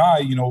like you and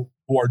I,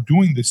 who are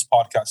doing this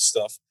podcast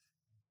stuff,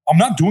 I'm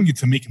not doing it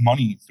to make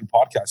money through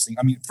podcasting.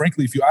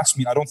 Frankly, if you ask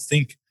me, I don't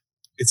think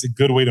it's a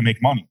good way to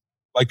make money.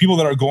 Like people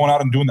that are going out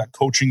and doing that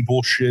coaching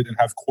bullshit and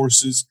have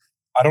courses,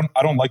 I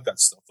don't like that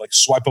stuff. Like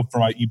swipe up for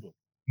my ebook.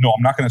 No,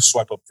 I'm not going to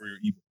swipe up for your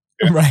ebook.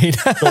 Okay? Right.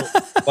 So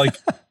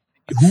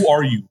who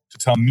are you to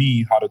tell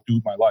me how to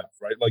do my life,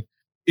 right? Like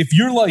if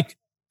you're like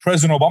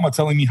President Obama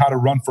telling me how to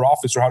run for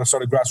office or how to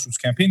start a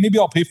grassroots campaign, maybe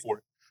I'll pay for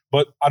it.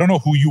 But I don't know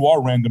who you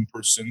are, random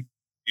person,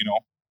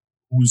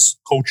 who's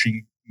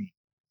coaching me,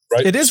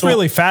 right? It is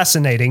really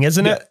fascinating,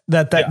 isn't it?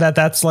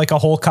 That's like a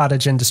whole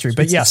cottage industry.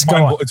 But yes, go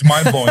on. It's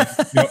mind-blowing.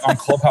 On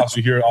Clubhouse,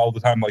 you hear it all the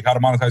time, like how to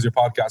monetize your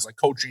podcast, like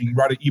coaching,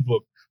 write an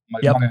ebook.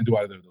 I'm not going to do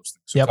either of those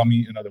things. So tell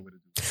me another way to do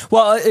it.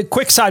 Well,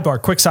 quick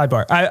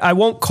sidebar. I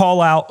won't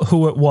call out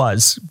who it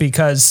was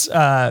because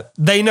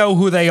they know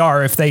who they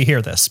are if they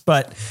hear this.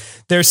 But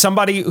there's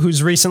somebody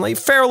who's recently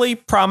fairly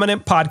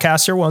prominent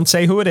podcaster, won't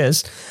say who it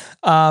is.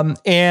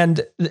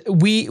 And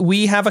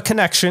we have a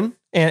connection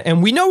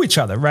and we know each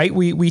other, right?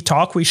 We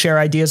talk, we share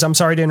ideas. I'm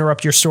sorry to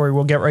interrupt your story.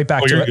 We'll get right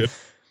back to it. Good.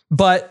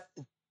 But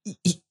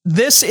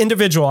this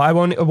individual, I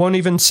won't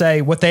even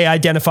say what they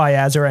identify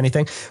as or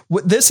anything.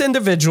 This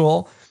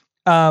individual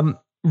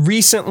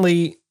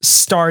recently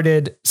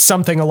started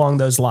something along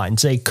those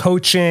lines, a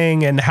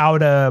coaching and how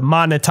to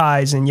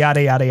monetize and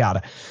yada, yada,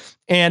 yada.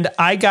 And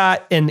I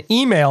got an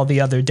email the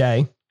other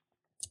day,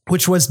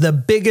 which was the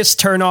biggest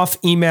turnoff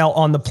email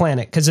on the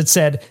planet because it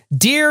said,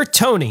 "Dear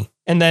Tony,"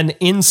 and then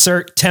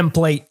insert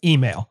template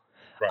email.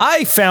 Right.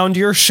 I found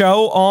your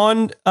show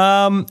on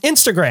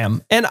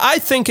Instagram, and I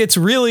think it's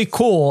really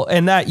cool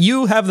and that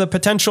you have the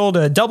potential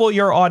to double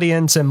your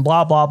audience and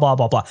blah, blah, blah,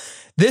 blah, blah.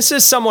 This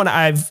is someone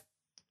I've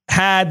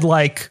had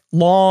like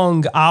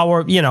long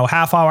hour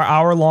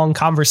long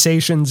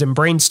conversations and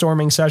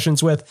brainstorming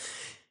sessions with.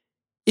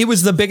 It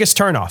was the biggest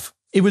turnoff.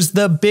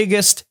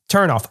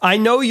 I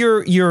know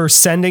you're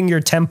sending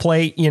your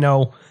template,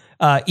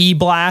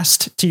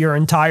 e-blast to your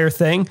entire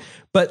thing,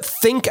 but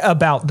think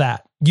about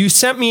that. You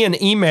sent me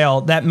an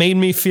email that made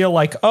me feel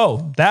like,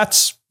 oh,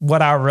 that's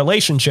what our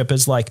relationship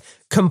is like.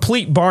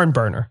 Complete barn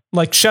burner.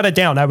 Like, shut it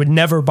down. I would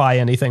never buy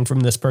anything from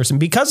this person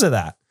because of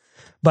that.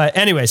 But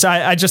anyways,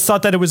 I just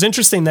thought that it was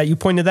interesting that you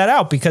pointed that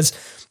out because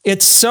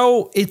it's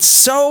so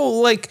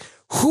like,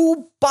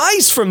 who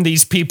buys from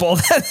these people?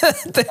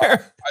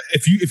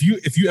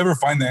 If you ever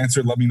find the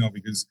answer, let me know,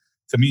 because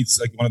to me,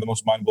 it's like one of the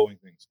most mind-blowing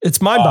things.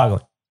 It's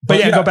mind-boggling.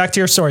 But go back to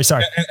your story.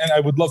 Sorry. And I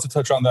would love to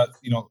touch on that,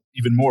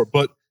 even more.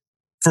 But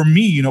for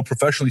me,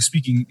 professionally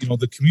speaking,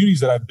 the communities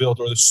that I've built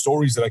or the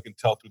stories that I can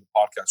tell through the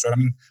podcast, right?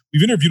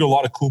 We've interviewed a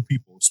lot of cool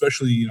people,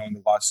 especially, in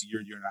the last year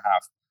and a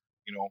half.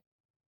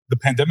 The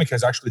pandemic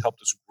has actually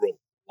helped us grow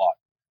a lot.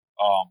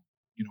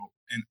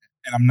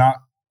 And I'm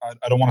not,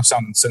 I don't want to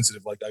sound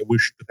insensitive. Like I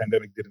wish the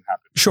pandemic didn't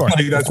happen. Sure.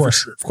 Like, that's of course,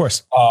 for sure. Of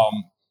course.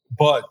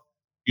 But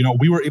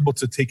we were able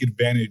to take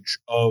advantage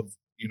of,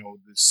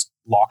 this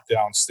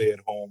lockdown, stay at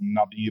home,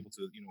 not being able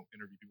to,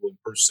 interview people in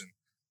person.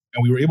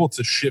 And we were able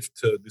to shift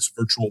to this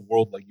virtual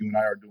world like you and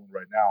I are doing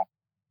right now,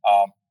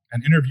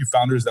 and interview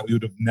founders that we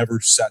would have never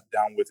sat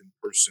down with in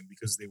person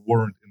because they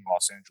weren't in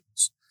Los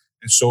Angeles.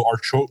 And so our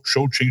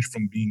show changed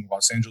from being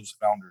Los Angeles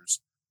founders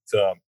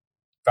to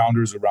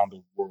founders around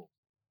the world,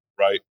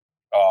 right?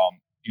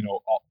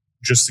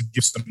 Just to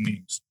give some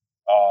names.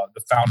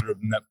 The founder of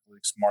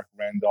Netflix, Mark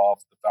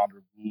Randolph, the founder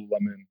of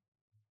Lululemon,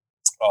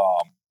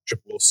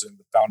 Chip Wilson,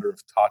 the founder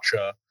of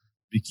Tatcha,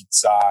 Vicky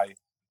Tsai,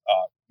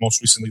 most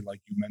recently,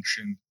 like you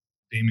mentioned,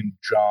 Damon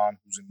John,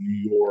 who's in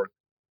New York,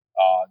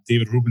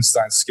 David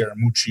Rubenstein,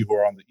 Scaramucci, who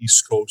are on the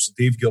East Coast,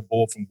 Dave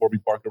Gilboa from Warby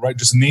Parker, right?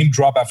 Just name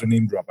drop after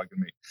name drop I can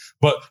make.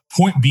 But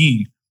point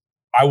being,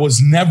 I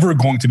was never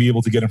going to be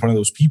able to get in front of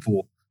those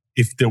people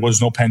if there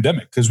was no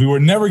pandemic, because we were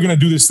never going to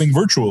do this thing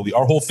virtually.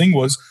 Our whole thing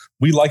was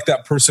we like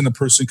that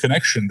person-to-person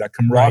connection, that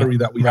camaraderie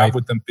that we have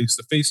with them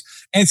face-to-face,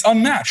 and it's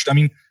unmatched. I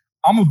mean,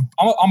 I'm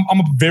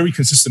a very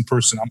consistent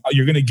person.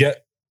 You're going to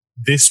get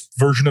this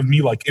version of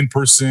me, like in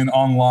person,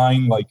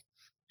 online, like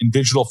in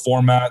digital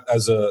format,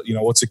 as a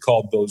what's it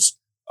called? Those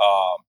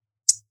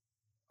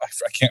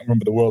I can't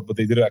remember the word, but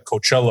they did it at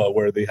Coachella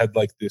where they had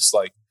like this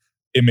like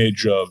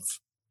image of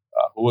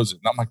who was it?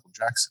 Not Michael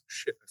Jackson.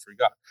 Shit, I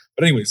forgot.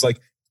 But anyways, like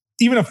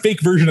even a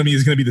fake version of me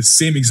is going to be the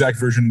same exact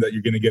version that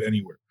you're going to get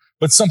anywhere.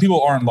 But some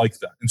people aren't like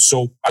that, and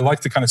so I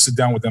like to kind of sit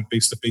down with them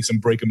face to face and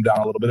break them down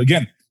a little bit.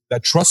 Again,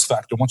 that trust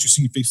factor. Once you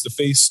see me face to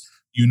face,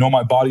 you know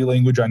my body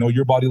language. I know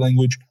your body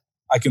language.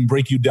 I can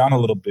break you down a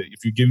little bit.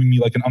 If you're giving me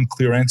like an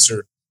unclear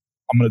answer,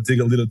 I'm going to dig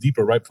a little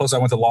deeper, right? Plus, I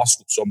went to law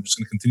school, so I'm just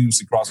going to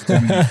continuously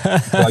cross-examine you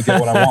until I get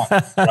what I want,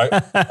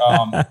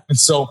 right? And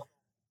so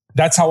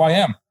that's how I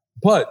am.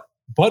 But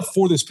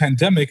for this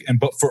pandemic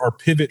but for our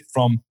pivot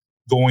from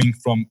going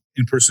from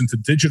in-person to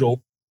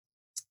digital,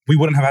 we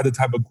wouldn't have had the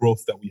type of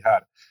growth that we had.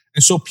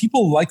 And so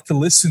people like to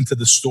listen to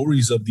the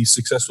stories of these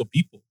successful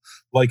people.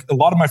 Like a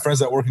lot of my friends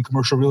that work in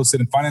commercial real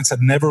estate and finance had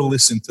never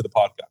listened to the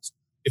podcast.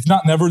 If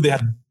not never, they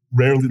had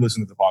rarely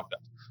listened to the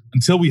podcast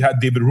until we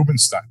had David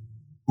Rubenstein,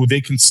 who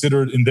they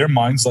considered in their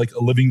minds like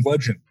a living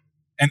legend.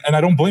 And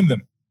I don't blame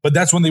them. But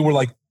that's when they were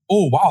like,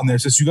 oh, wow,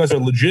 Nerses, you guys are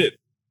legit.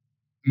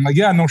 I'm like,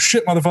 yeah, no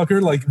shit,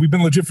 motherfucker. Like, we've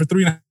been legit for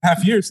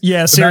 3.5 years.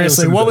 Yeah,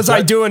 seriously. What was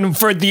I doing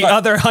for the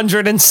other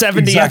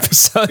 170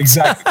 episodes?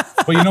 Exactly.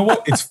 But you know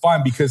what? It's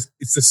fine because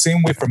it's the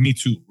same way for me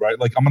too, right?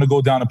 Like, I'm going to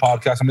go down a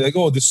podcast. I'm like,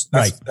 oh, that's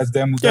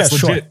them. That's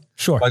legit.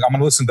 Sure. Like, I'm going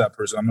to listen to that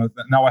person.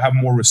 Now I have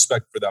more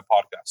respect for that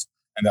podcast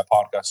and that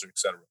podcaster, et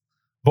cetera.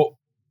 But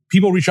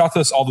people reach out to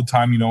us all the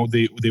time.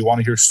 They want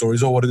to hear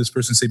stories. Oh, what did this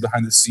person say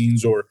behind the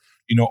scenes? Or,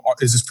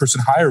 is this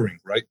person hiring,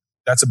 right?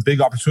 That's a big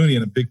opportunity,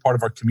 and a big part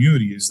of our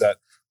community is that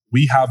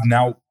we have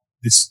now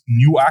this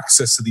new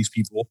access to these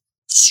people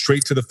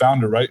straight to the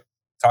founder, right?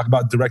 Talk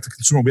about direct to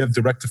consumer. We have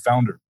direct to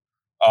founder.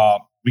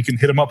 We can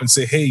hit them up and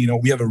say, hey,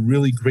 we have a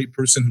really great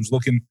person who's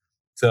looking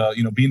to,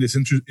 be in this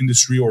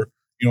industry or,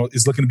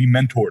 is looking to be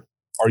mentored.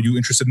 Are you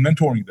interested in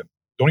mentoring them?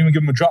 Don't even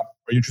give them a job.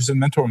 Are you interested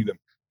in mentoring them?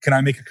 Can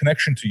I make a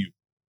connection to you?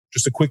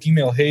 Just a quick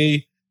email.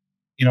 Hey,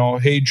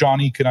 hey,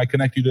 Johnny, can I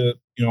connect you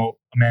to,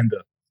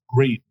 Amanda?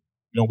 Great.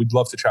 We'd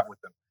love to chat with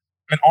them.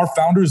 And our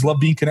founders love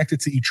being connected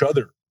to each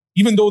other.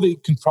 Even though they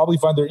can probably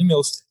find their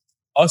emails,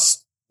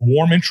 us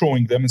warm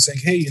introing them and saying,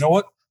 hey, you know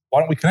what?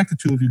 Why don't we connect the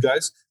two of you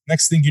guys?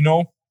 Next thing you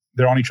know,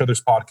 they're on each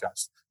other's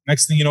podcast.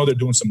 Next thing you know, they're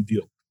doing some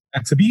deal.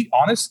 And to be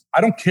honest,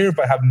 I don't care if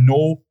I have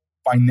no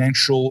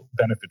financial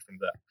benefit from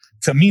that.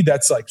 To me,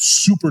 that's like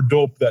super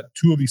dope that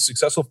two of these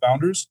successful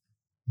founders,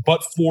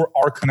 but for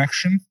our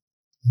connection,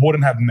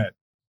 wouldn't have met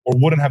or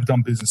wouldn't have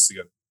done business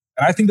together.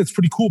 And I think that's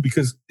pretty cool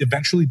because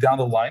eventually down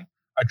the line,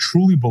 I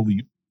truly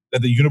believe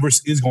that the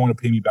universe is going to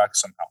pay me back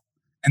somehow.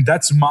 And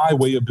that's my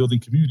way of building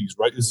communities,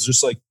 right? It's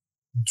just like,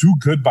 do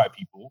good by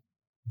people,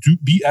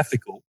 be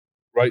ethical,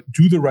 right?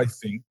 Do the right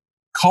thing.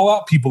 Call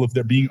out people if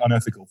they're being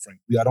unethical,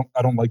 frankly.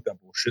 I don't like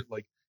that bullshit.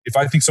 Like, if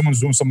I think someone's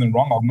doing something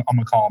wrong, I'm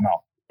going to call them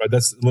out, right?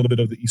 That's a little bit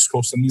of the East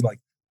Coast in me. Like,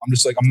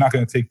 I'm not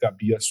going to take that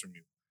BS from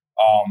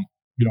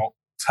you.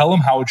 Tell them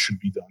how it should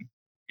be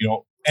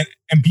done,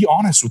 and be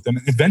honest with them.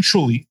 And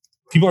eventually,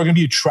 people are going to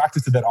be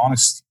attracted to that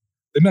honesty.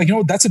 They'll be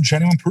like, that's a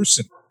genuine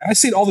person. And I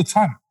say it all the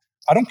time.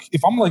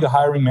 If I'm like a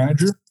hiring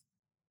manager,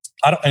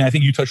 and I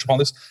think you touched upon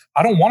this,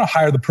 I don't want to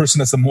hire the person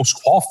that's the most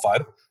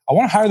qualified. I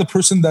want to hire the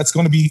person that's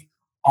going to be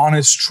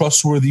honest,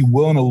 trustworthy,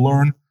 willing to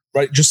learn,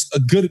 right? Just a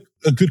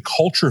good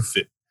culture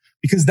fit,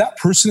 because that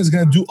person is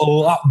going to do a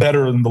lot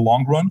better in the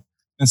long run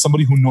than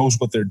somebody who knows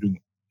what they're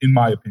doing, in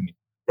my opinion,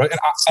 right?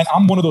 And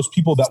I'm one of those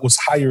people that was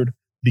hired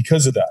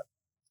because of that.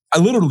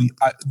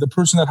 The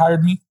person that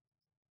hired me,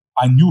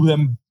 I knew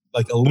them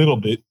like a little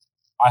bit.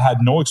 I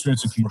had no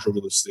experience in commercial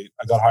real estate.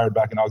 I got hired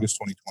back in August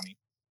 2020.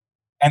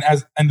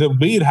 And the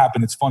way it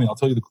happened, it's funny. I'll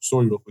tell you the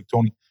story real quick,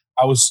 Tony.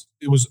 It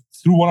was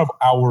through one of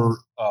our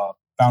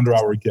founder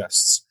hour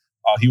guests.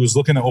 He was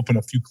looking to open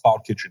a few cloud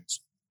kitchens.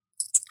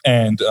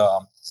 And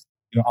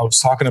I was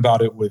talking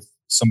about it with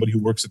somebody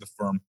who works at the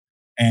firm,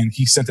 and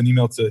he sent an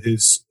email to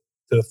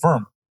the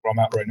firm where I'm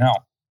at right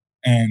now.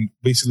 and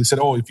basically said,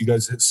 "Oh, if you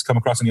guys come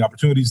across any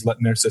opportunities, let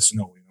Nerses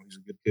know. He's a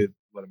good kid.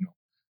 Let him know."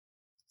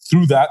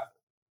 Through that,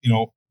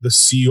 the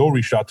CEO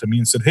reached out to me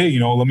and said, "Hey,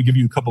 let me give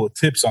you a couple of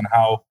tips on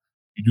how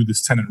you do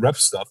this tenant rep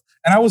stuff."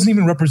 And I wasn't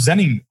even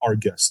representing our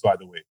guest, by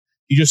the way.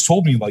 He just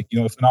told me,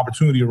 if an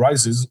opportunity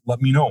arises,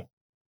 let me know.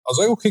 I was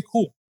like, okay,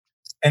 cool.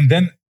 And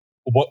then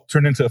what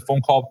turned into a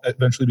phone call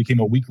eventually became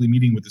a weekly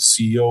meeting with the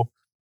CEO.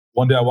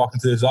 One day I walked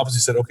into his office. He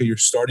said, "Okay, you're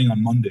starting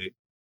on Monday.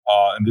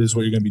 And this is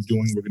what you're going to be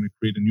doing. We're going to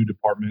create a new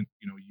department.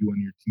 You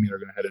and your teammate are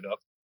going to head it up."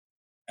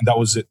 And that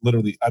was it.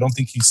 Literally, I don't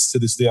think he's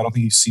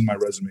seen my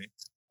resume.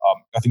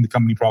 I think the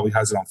company probably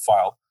has it on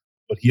file,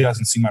 but he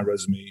hasn't seen my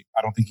resume.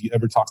 I don't think he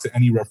ever talked to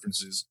any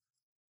references.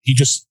 He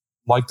just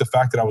liked the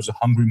fact that I was a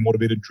hungry,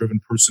 motivated, driven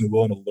person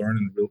willing to learn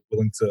and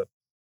willing to,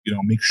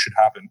 make shit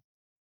happen.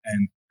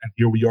 And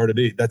here we are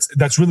today.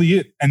 That's really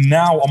it. And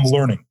now I'm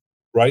learning,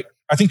 right?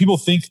 I think people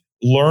think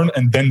learn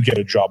and then get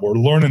a job, or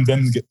learn and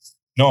then get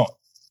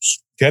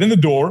in the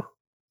door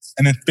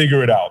and then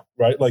figure it out,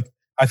 right?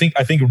 I think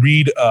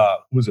Reed,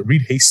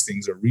 Reed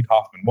Hastings or Reed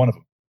Hoffman, one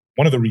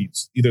of the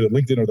Reeds, either the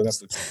LinkedIn or the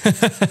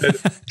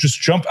Netflix, just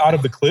jump out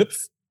of the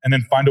cliff and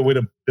then find a way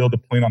to build a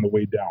plane on the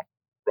way down,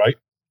 right?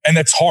 And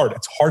that's hard.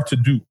 It's hard to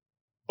do,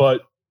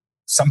 but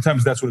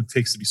sometimes that's what it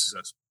takes to be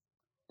successful.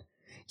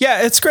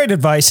 Yeah, it's great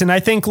advice. And I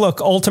think, look,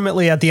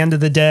 ultimately at the end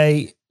of the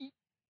day,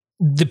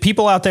 the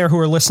people out there who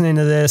are listening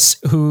to this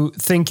who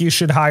think you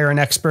should hire an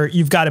expert,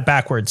 you've got it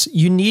backwards.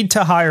 You need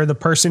to hire the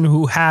person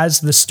who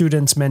has the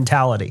student's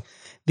mentality.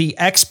 The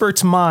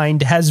expert's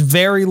mind has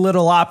very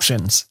little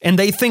options, and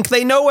they think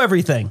they know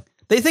everything.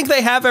 They think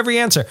they have every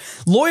answer.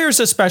 Lawyers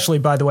especially,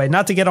 by the way,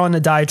 not to get on a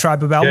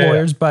diatribe about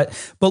lawyers, but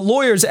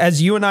lawyers,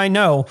 as you and I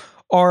know,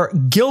 are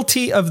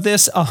guilty of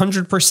this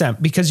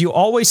 100%, because you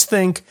always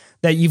think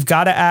that you've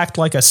got to act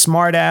like a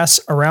smart ass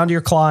around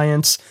your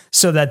clients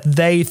so that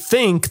they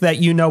think that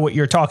you know what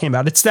you're talking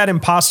about. It's that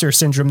imposter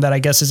syndrome that I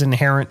guess is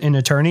inherent in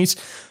attorneys.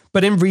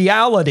 But in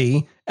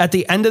reality, at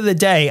the end of the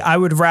day, I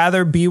would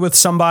rather be with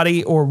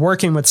somebody or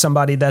working with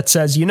somebody that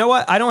says, you know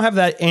what, I don't have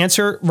that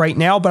answer right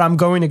now, but I'm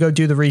going to go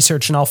do the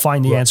research and I'll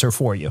find the answer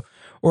for you.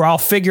 Or I'll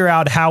figure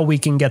out how we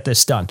can get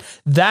this done.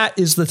 That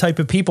is the type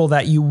of people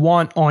that you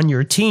want on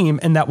your team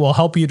and that will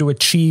help you to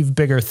achieve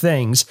bigger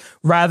things,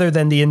 rather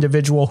than the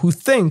individual who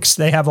thinks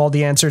they have all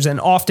the answers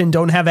and often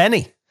don't have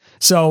any.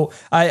 So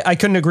I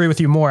couldn't agree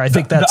with you more. I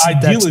think the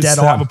ideal is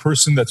to have a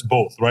person that's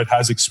both, right?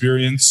 Has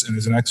experience and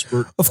is an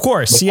expert. Of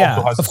course. Yeah,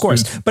 of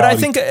course. But I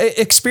think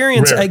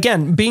experience,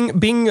 again,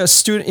 being a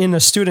student in a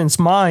student's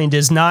mind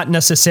is not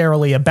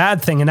necessarily a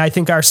bad thing. And I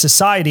think our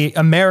society,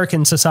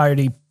 American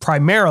society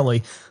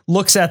primarily,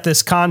 looks at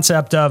this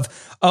concept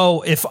of,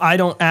 oh, if I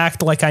don't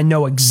act like I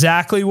know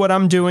exactly what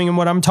I'm doing and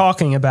what I'm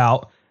talking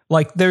about,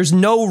 like there's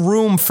no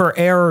room for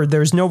error.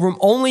 There's no room.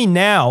 Only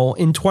now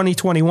in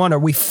 2021 are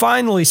we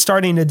finally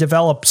starting to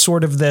develop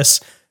sort of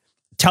this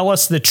tell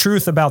us the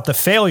truth about the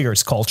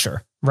failures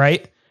culture,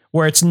 right?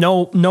 Where it's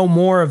no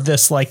more of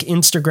this like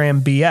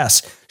Instagram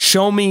BS.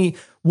 Show me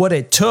what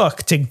it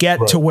took to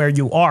get to where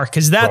you are,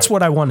 because that's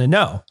what I want to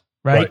know,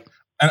 right?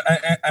 And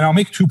I'll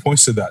make 2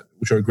 points to that,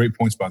 which are great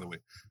points, by the way.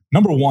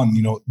 Number one,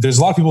 there's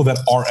a lot of people that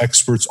are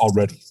experts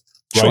already,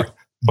 right? Sure.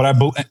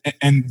 But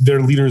and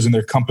they're leaders in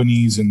their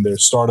companies and their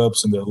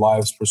startups and their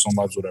lives, personal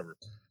lives, whatever.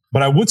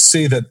 But I would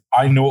say that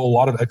I know a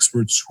lot of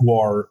experts who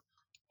are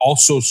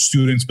also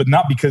students, but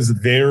not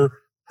because they're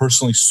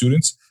personally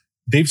students.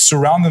 They've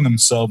surrounded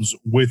themselves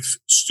with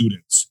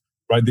students,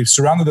 right? They've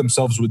surrounded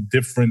themselves with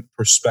different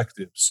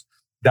perspectives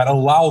that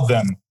allow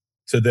them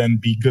to then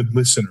be good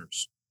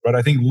listeners, right?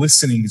 I think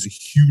listening is a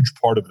huge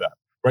part of that,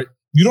 right?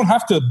 You don't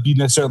have to be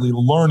necessarily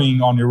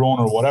learning on your own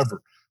or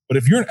whatever. But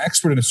if you're an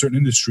expert in a certain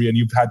industry and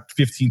you've had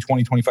 15,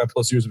 20, 25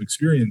 plus years of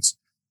experience,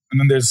 and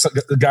then there's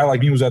a guy like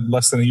me who's had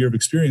less than a year of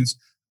experience,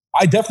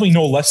 I definitely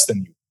know less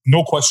than you.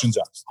 No questions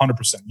asked,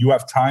 100%. You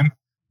have time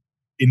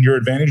in your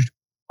advantage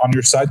on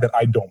your side that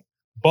I don't.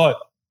 But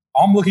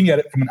I'm looking at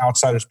it from an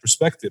outsider's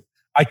perspective.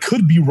 I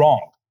could be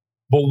wrong,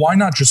 but why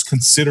not just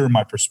consider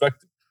my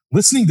perspective?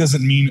 Listening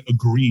doesn't mean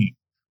agreeing.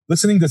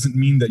 Listening doesn't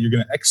mean that you're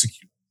going to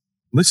execute.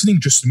 Listening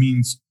just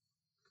means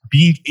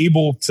being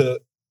able to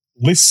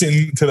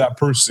listen to that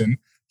person,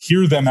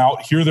 hear them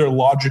out, hear their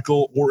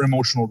logical or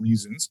emotional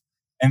reasons,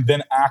 and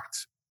then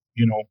act,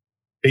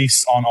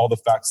 based on all the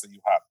facts that you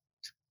have.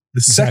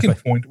 The second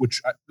point,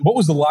 what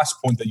was the last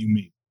point that you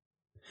made?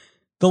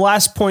 The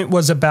last point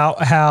was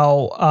about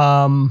how,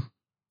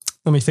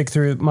 let me think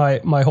through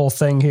my whole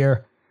thing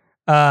here,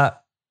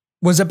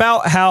 was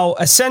about how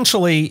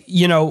essentially,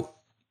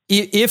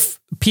 if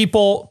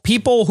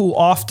people who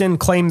often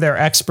claim they're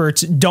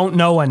experts don't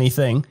know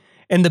anything,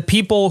 and the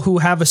people who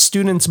have a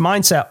student's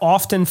mindset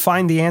often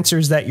find the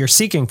answers that you're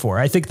seeking for.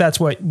 I think that's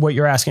what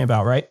you're asking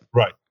about, right?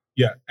 Right.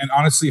 Yeah. And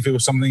honestly, if it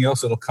was something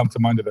else, it'll come to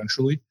mind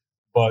eventually.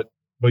 But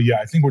yeah,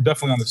 I think we're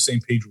definitely on the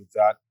same page with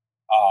that.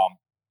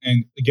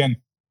 And again,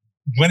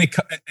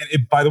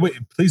 by the way,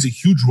 it plays a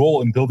huge role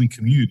in building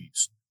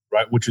communities,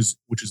 right? Which is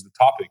the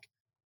topic.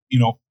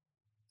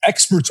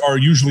 Experts are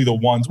usually the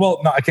ones. Well,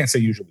 no, I can't say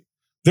usually.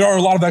 There are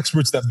a lot of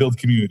experts that build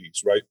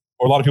communities, right?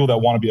 or a lot of people that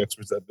want to be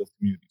experts that build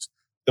communities.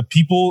 The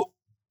people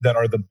that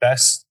are the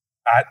best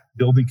at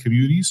building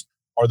communities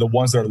are the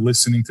ones that are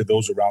listening to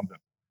those around them.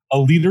 A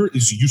leader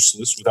is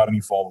useless without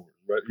any followers,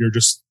 right? You're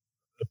just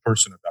a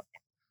person at that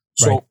point.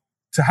 So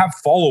to have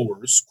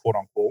followers, quote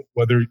unquote,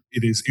 whether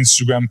it is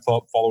Instagram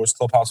followers,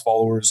 Clubhouse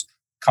followers,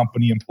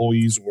 company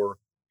employees, or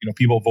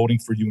people voting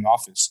for you in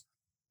office,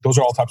 those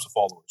are all types of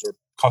followers, or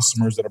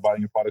customers that are buying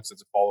your products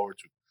as a follower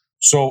too.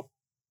 So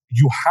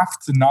you have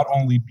to not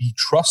only be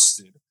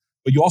trusted,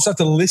 but you also have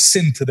to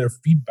listen to their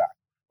feedback,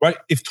 right?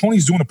 If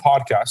Tony's doing a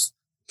podcast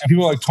and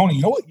people are like, Tony,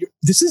 you know what?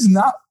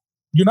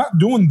 You're not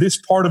doing this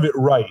part of it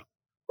right?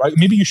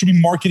 Maybe you should be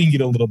marketing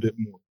it a little bit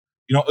more.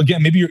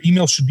 Again, maybe your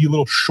email should be a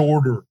little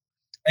shorter.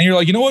 And you're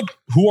like, you know what?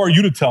 Who are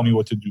you to tell me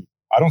what to do?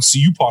 I don't see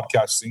you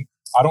podcasting.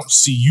 I don't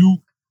see you,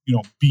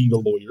 being a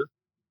lawyer.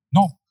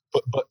 No,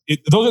 but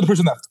those are the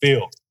person that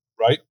failed,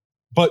 right?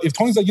 But if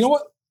Tony's like, you know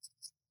what?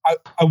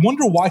 I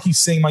wonder why he's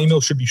saying my email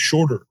should be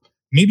shorter.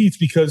 Maybe it's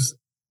because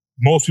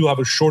most people have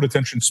a short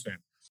attention span.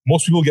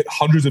 Most people get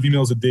hundreds of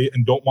emails a day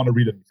and don't want to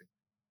read anything.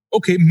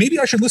 Okay, maybe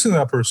I should listen to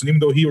that person,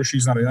 even though he or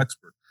she's not an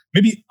expert.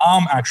 Maybe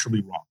I'm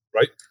actually wrong,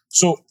 right?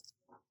 So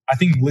I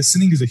think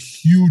listening is a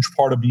huge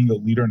part of being a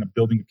leader and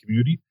building a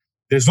community.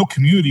 There's no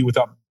community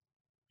without,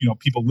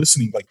 people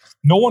listening. Like,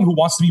 no one who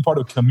wants to be part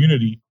of a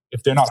community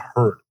if they're not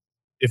heard,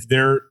 if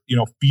their,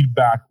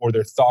 feedback or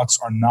their thoughts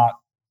are not,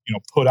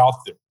 put out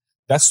there.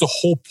 That's the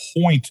whole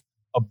point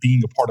of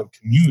being a part of a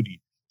community,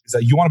 is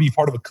that you want to be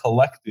part of a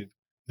collective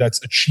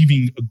that's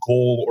achieving a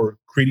goal or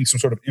creating some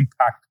sort of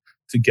impact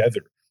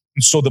together.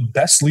 And so the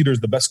best leaders,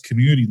 the best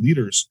community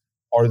leaders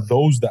are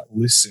those that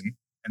listen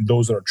and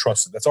those that are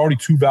trusted. That's already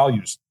two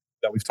values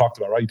that we've talked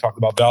about, right? You talked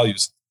about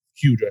values.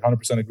 Huge. I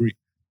 100% agree.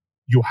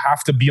 You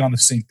have to be on the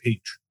same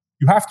page.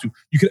 You have to.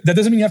 That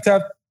doesn't mean you have to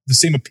have the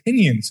same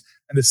opinions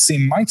and the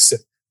same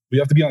mindset. We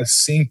have to be on the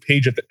same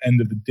page at the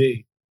end of the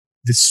day,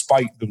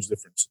 despite those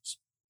differences.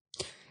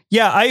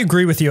 Yeah, I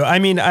agree with you. I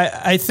mean,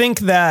 I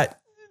think that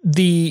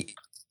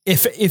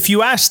if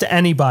you asked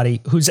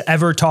anybody who's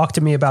ever talked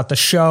to me about the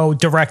show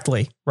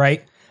directly,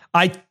 right?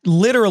 I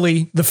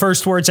literally, the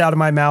first words out of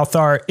my mouth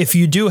are, if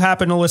you do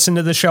happen to listen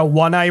to the show,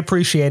 one, I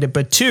appreciate it,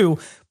 but two,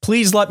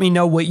 please let me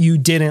know what you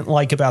didn't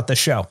like about the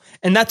show.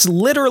 And that's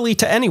literally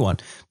to anyone,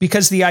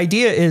 because the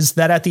idea is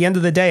that at the end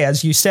of the day,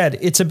 as you said,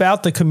 it's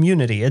about the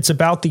community. It's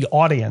about the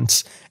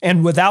audience.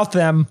 And without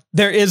them,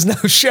 there is no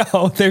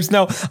show.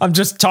 I'm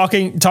just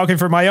talking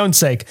for my own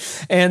sake.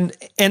 And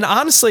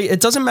honestly,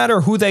 it doesn't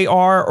matter who they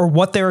are or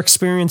what their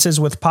experience is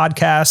with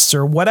podcasts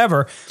or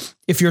whatever.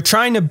 If you're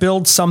trying to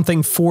build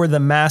something for the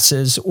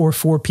masses or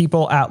for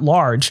people at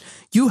large,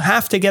 you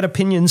have to get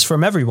opinions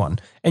from everyone,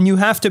 and you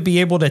have to be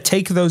able to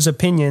take those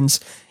opinions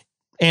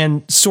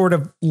and sort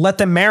of let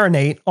them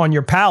marinate on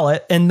your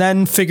palate, and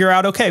then figure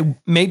out, okay,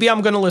 maybe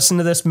I'm going to listen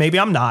to this. Maybe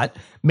I'm not.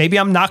 Maybe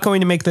I'm not going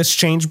to make this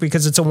change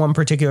because it's a one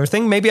particular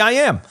thing. Maybe I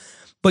am,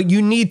 but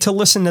you need to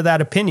listen to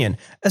that opinion,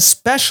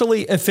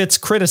 especially if it's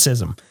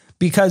criticism.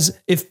 Because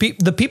if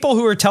the people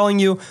who are telling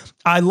you,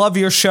 I love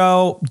your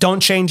show, don't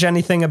change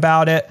anything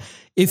about it,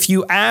 if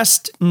you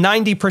asked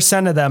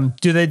 90% of them,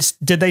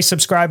 did they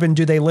subscribe and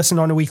do they listen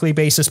on a weekly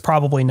basis?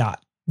 Probably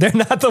not. They're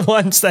not the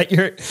ones that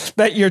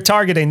you're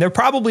targeting. They're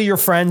probably your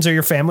friends or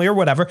your family or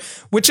whatever,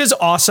 which is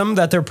awesome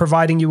that they're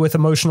providing you with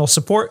emotional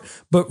support.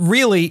 But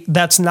really,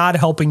 that's not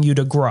helping you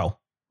to grow.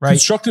 Right?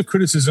 Constructive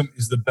criticism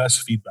is the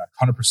best feedback,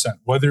 100%.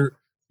 Whether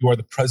you are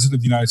the president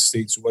of the United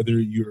States, whether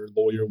you're a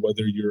lawyer,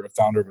 whether you're a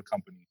founder of a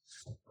company,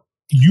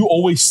 you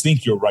always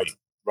think you're right?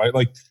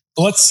 Like,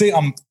 let's say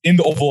I'm in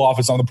the Oval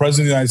Office, I'm the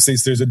president of the United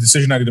States, there's a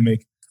decision I need to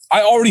make.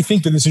 I already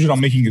think the decision I'm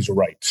making is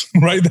right?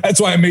 That's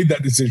why I made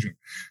that decision.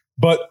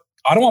 But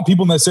I don't want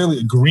people necessarily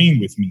agreeing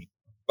with me.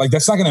 Like,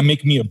 that's not going to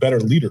make me a better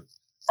leader.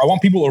 I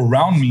want people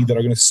around me that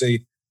are going to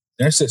say,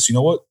 Nerses, you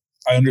know what?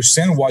 I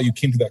understand why you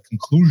came to that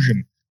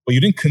conclusion, but you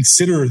didn't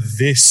consider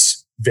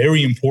this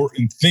very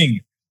important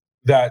thing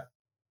that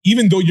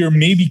even though you're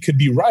maybe could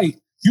be right,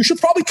 you should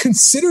probably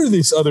consider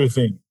this other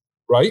thing,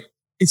 right?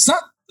 It's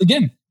not,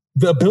 again,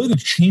 the ability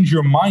to change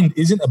your mind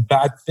isn't a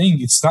bad thing.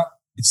 It's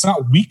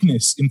not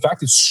weakness. In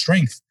fact, it's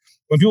strength.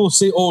 When people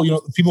say,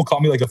 people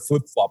call me like a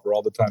flip-flopper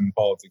all the time in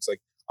politics.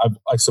 Like,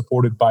 I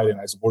supported Biden.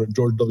 I supported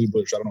George W.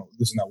 Bush. I don't know,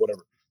 this and that,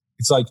 whatever.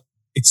 It's like,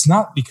 it's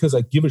not because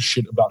I give a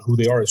shit about who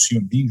they are as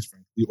human beings,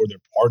 frankly, or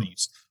their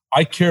parties.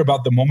 I care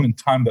about the moment in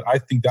time that I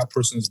think that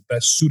person is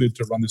best suited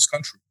to run this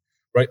country.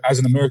 Right, as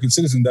an American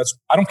citizen,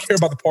 I don't care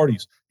about the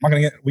parties.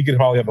 We could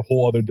probably have a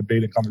whole other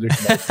debate and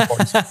conversation about the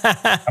parties.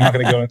 I'm not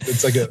going to go.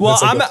 It's like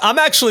I'm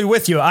actually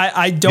with you.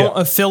 I don't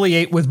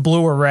affiliate with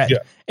blue or red,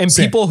 and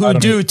same. People who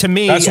do, to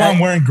me, that's why I'm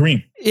wearing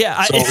green.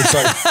 Yeah, so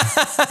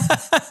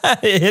it's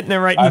like hitting it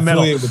right in the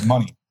middle. I affiliate with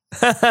money.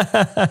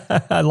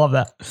 I love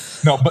that.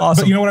 No,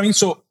 but you know what I mean.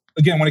 So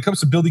again, when it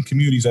comes to building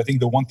communities, I think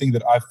the one thing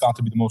that I've found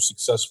to be the most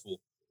successful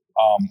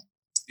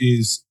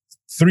is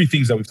three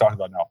things that we've talked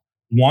about now.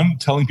 One,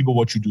 telling people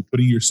what you do,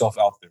 putting yourself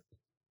out there.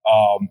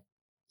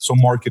 So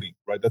marketing,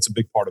 right? That's a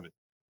big part of it.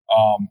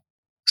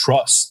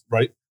 Trust,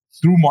 right?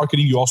 through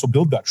marketing, you also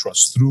build that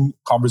trust through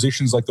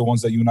conversations like the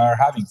ones that you and I are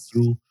having,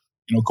 through,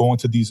 going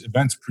to these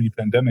events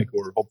pre-pandemic,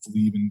 or hopefully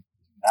even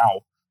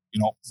now,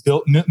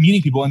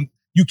 meeting people. And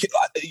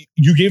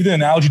you gave the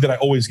analogy that I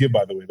always give,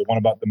 by the way, the one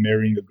about the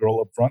marrying a girl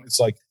up front. It's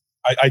like,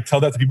 I tell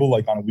that to people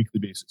like on a weekly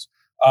basis.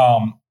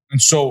 And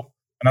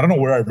I don't know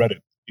where I read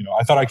it.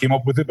 I thought I came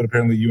up with it, but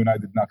apparently you and I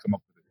did not come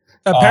up with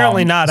it.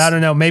 Apparently not. I don't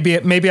know. Maybe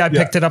I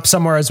picked it up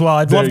somewhere as well.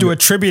 I'd love to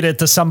attribute it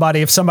to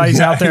somebody. If somebody's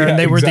out there and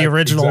they were the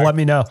original, let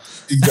me know.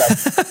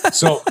 Exactly.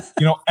 So,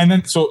 and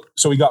then, so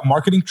we got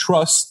marketing,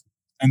 trust,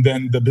 and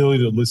then the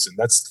ability to listen.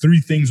 That's 3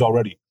 things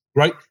already,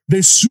 right?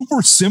 They're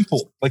super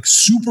simple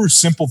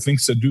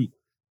things to do,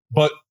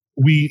 but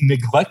we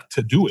neglect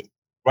to do it,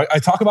 right? I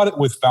talk about it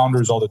with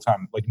founders all the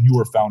time, like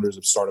newer founders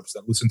of startups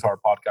that listen to our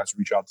podcast,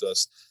 reach out to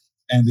us.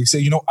 And they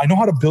say, I know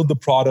how to build the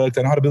product.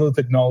 I know how to build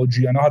the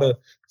technology. I know how to,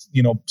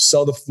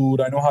 sell the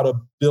food. I know how to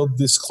build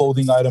this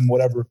clothing item,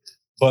 whatever.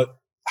 But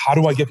how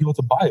do I get people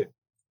to buy it?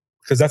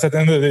 Because that's at the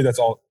end of the day, that's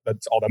all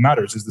that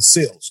matters is the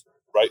sales,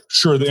 right?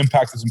 Sure, the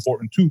impact is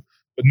important too,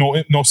 but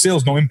no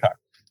sales, no impact.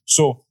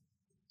 So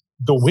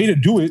the way to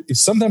do it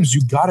is sometimes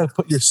you got to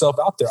put yourself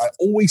out there. I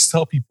always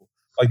tell people,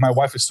 like my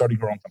wife is starting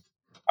her own company.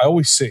 I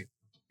always say,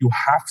 you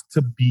have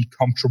to be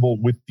comfortable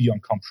with the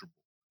uncomfortable,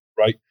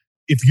 right?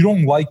 If you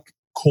don't like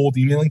cold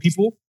emailing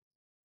people,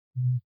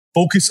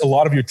 focus a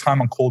lot of your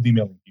time on cold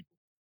emailing people.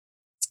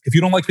 If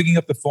you don't like picking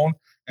up the phone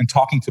and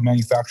talking to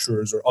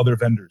manufacturers or other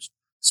vendors,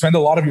 spend a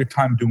lot of your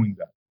time doing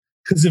that.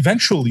 Because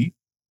eventually,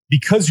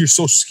 because you're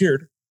so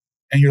scared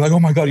and you're like, oh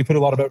my God, you put a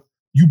lot of effort,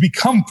 you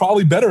become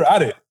probably better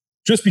at it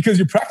just because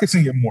you're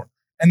practicing it more.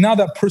 And now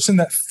that person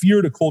that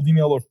feared a cold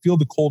email or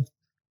feared a cold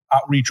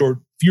outreach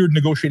or feared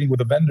negotiating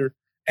with a vendor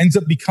ends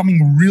up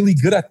becoming really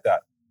good at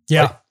that.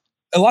 Yeah. Right?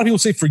 A lot of people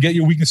say, forget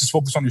your weaknesses,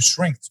 focus on your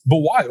strengths. But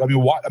why?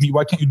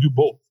 Why can't you do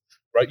both?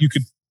 Right?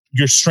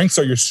 Your strengths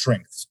are your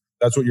strengths.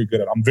 That's what you're good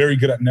at. I'm very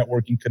good at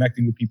networking,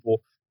 connecting with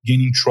people,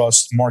 gaining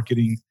trust,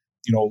 marketing,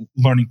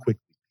 learning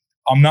quickly.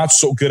 I'm not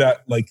so good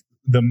at like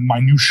the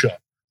minutia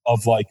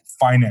of like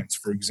finance,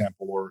 for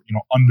example, or,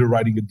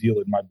 underwriting a deal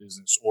in my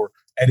business or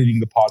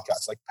editing the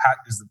podcast. Like Pat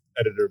is the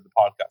editor of the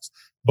podcast,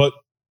 but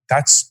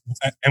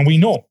and we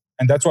know,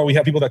 and that's why we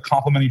have people that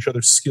complement each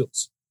other's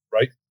skills,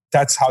 right?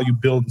 That's how you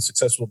build a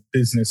successful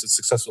business, a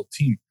successful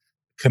team,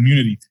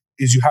 community,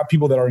 is you have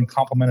people that are in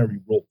complementary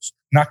roles,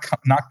 not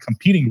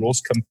competing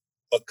roles,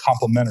 but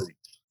complementary.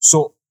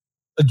 So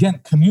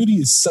again, community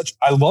is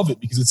I love it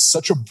because it's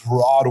such a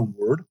broad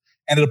word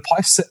and it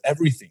applies to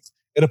everything.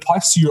 It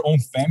applies to your own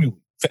family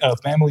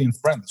and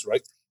friends,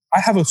 right? I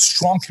have a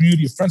strong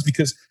community of friends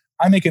because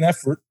I make an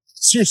effort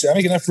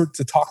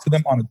to talk to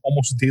them on an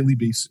almost daily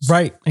basis.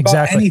 Right,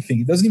 exactly. About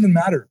anything. It doesn't even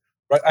matter,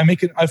 right? I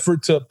make an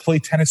effort to play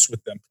tennis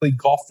with them, play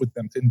golf with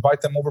them, to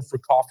invite them over for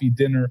coffee,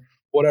 dinner,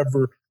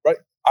 whatever, right?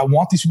 I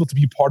want these people to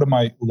be part of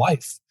my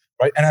life,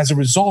 right? And as a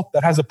result,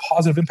 that has a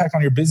positive impact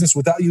on your business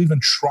without you even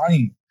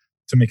trying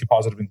to make a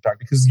positive impact,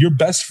 because your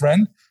best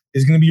friend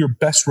is going to be your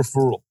best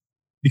referral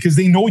because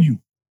they know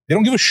you. They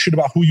don't give a shit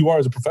about who you are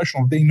as a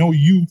professional. They know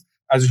you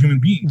as a human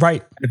being.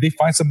 Right. And if they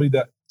find somebody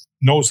that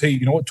knows, hey,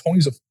 you know what?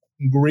 Tony's a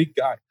great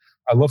guy.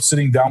 I love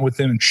sitting down with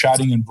him and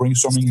chatting and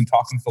brainstorming and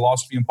talking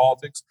philosophy and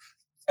politics.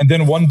 And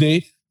then one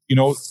day,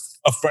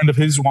 a friend of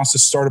his wants to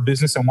start a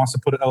business and wants to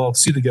put an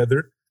LLC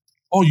together.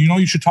 Oh,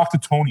 you should talk to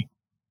Tony,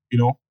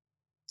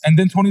 And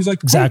then Tony's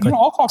like, exactly.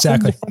 I'll talk to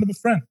him, a friend of a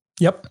friend.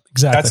 Yep,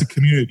 exactly. That's a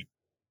community.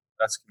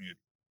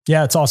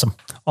 Yeah, it's awesome.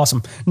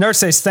 Awesome.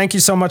 Nerses, thank you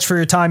so much for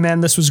your time,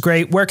 man. This was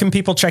great. Where can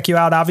people check you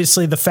out?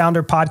 Obviously, the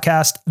Founder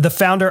Podcast, the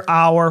Founder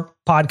Hour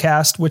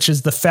Podcast, which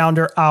is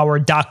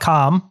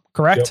thefounderhour.com,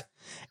 correct? Yep.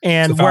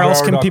 And where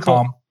else can people...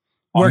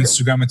 On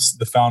Instagram, it's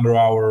the Founder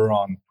Hour.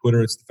 On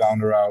Twitter, it's the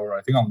Founder Hour.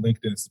 I think on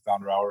LinkedIn, it's the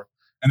Founder Hour.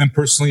 And then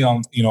personally,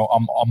 I'm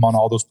on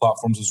all those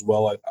platforms as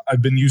well.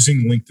 I've been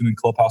using LinkedIn and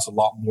Clubhouse a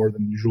lot more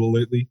than usual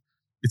lately.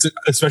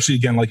 Especially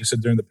again, like you said,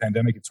 during the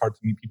pandemic, it's hard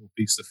to meet people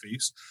face to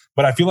face.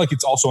 But I feel like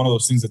it's also one of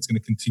those things that's going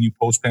to continue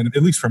post pandemic.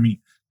 At least for me,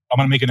 I'm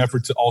going to make an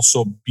effort to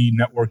also be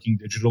networking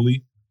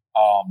digitally,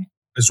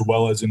 as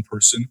well as in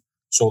person.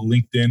 So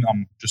LinkedIn,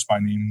 I'm just my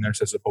name,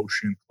 Nerses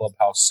Aposhian.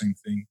 Clubhouse, same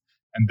thing.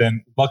 And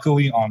then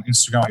luckily on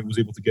Instagram, I was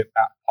able to get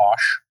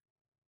 @Posh,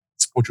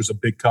 which was a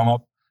big come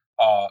up.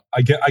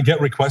 I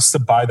get requests to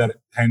buy that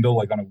handle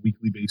like on a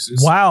weekly basis.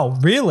 Wow,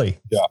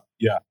 really?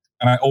 Yeah.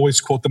 And I always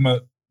quote them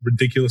a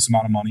ridiculous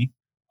amount of money.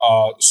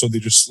 So they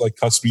just like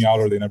cuss me out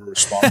or they never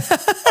respond.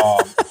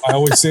 I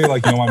always say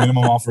like, my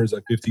minimum offer is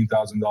like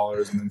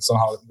 $15,000, and then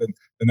somehow then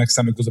the next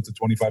time it goes up to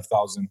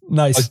 25,000.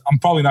 Nice. Like, I'm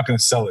probably not going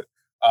to sell it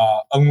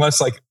unless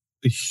like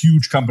a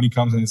huge company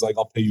comes and is like,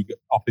 I'll pay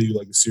you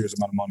like a serious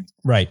amount of money.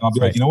 Right. And I'll be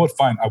like, you know what?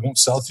 Fine. I won't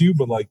sell to you,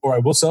 but or I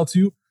will sell to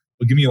you,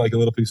 but give me like a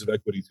little piece of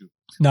equity too.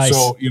 Nice.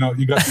 So, you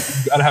got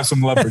to have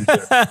some leverage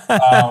there.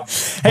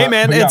 Hey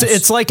man,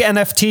 it's like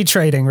NFT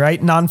trading,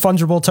 right?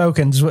 Non-fungible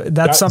tokens.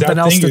 That's something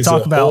else to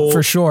talk about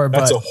for sure.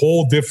 That's a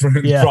whole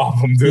different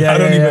problem, dude. I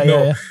don't even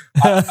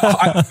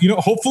know.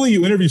 Hopefully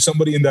you interview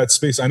somebody in that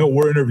space. I know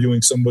we're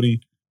interviewing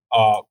somebody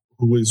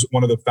who is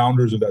one of the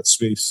founders of that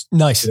space.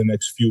 Nice. In the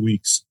next few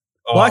weeks.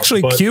 Well,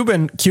 actually,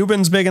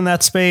 Cuban's big in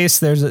that space.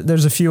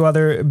 There's a few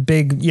other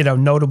big,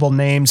 notable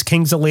names.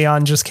 Kings of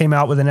Leon just came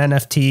out with an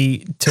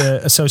NFT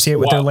to associate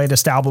with their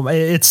latest album.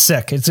 It's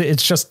sick.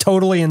 It's just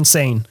totally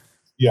insane.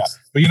 Yeah.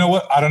 But you know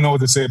what? I don't know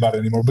what to say about it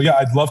anymore. But yeah,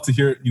 I'd love to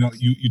hear,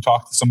 you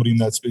talk to somebody in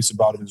that space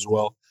about it as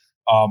well.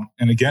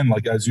 And again,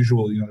 like as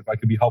usual, if I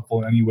could be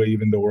helpful in any way,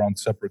 even though we're on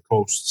separate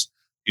coasts,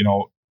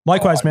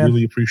 likewise, man. I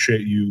really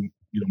appreciate you,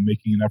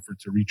 making an effort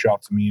to reach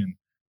out to me and,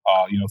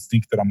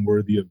 think that I'm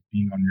worthy of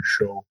being on your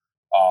show.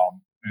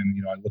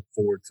 And I look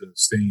forward to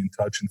staying in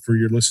touch. And for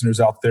your listeners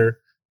out there,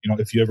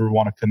 if you ever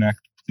want to connect,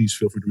 please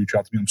feel free to reach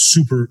out to me. I'm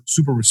super,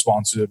 super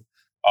responsive.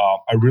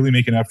 I really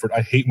make an effort.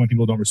 I hate when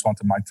people don't respond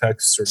to my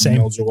texts or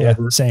emails or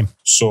whatever. Yeah, same.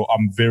 So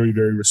I'm very,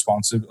 very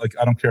responsive. Like,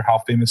 I don't care how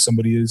famous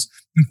somebody is.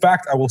 In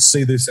fact, I will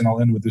say this, and I'll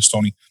end with this,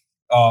 Tony.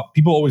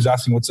 People always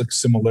ask me what's the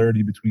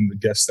similarity between the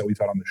guests that we've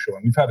had on the show.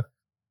 And we've had,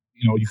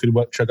 you could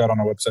check out on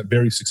our website,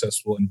 very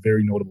successful and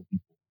very notable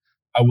people.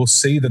 I will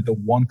say that the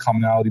one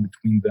commonality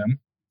between them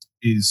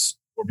is,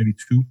 or maybe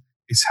two,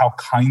 is how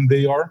kind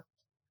they are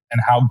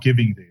and how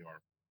giving they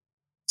are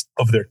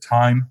of their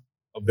time,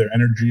 of their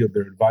energy, of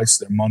their advice,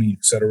 their money,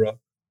 etc.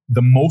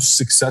 The most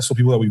successful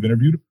people that we've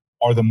interviewed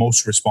are the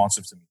most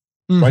responsive to me.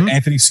 Mm-hmm. Right?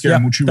 Anthony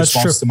Scaramucci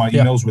responds to my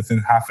emails within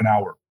half an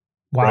hour.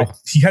 Wow. Right?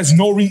 He has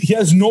no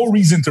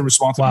reason to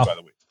respond to me, by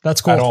the way.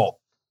 That's cool. At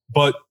all.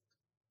 But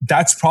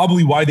that's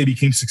probably why they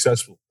became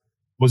successful,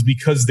 was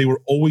because they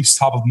were always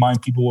top of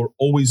mind. People were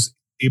always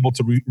able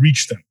to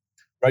reach them.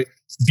 Right?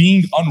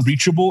 Being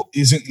unreachable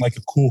isn't like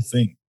a cool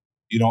thing.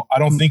 I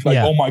don't think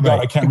oh my God,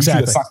 I can't reach you.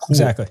 That's not cool.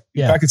 Exactly.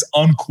 In fact, it's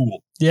uncool.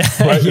 Yeah.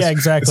 Right? Yeah,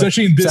 exactly.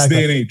 Especially in this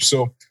day and age.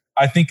 So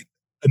I think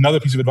another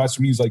piece of advice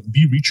for me is like,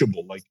 be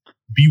reachable. Like,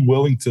 be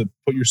willing to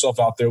put yourself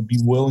out there, be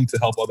willing to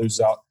help others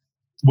out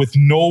with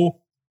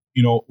no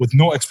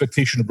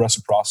expectation of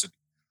reciprocity.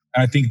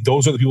 And I think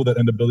those are the people that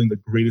end up building the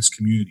greatest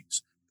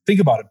communities. Think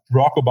about it.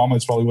 Barack Obama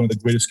is probably one of the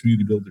greatest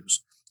community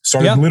builders.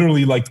 Started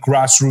literally like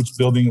grassroots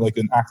building like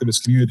an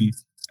activist community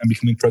and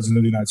becoming president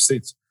of the United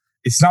States.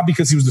 It's not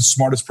because he was the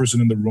smartest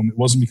person in the room. It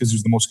wasn't because he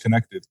was the most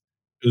connected.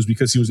 It was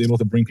because he was able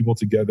to bring people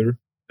together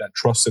that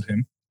trusted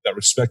him, that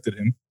respected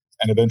him,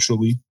 and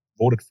eventually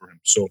voted for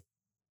him. So,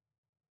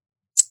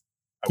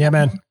 yeah,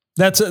 man,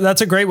 that's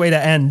a great way to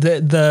end.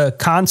 The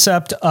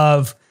concept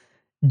of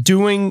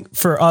doing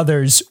for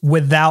others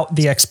without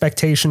the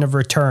expectation of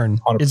return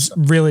 100%. Is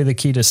really the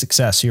key to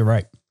success. You're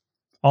right.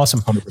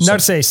 Awesome. 100%.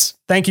 Nerses,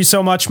 thank you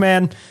so much,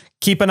 man.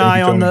 Keep an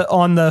eye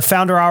on the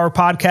Founder Hour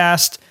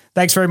podcast.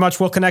 Thanks very much.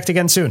 We'll connect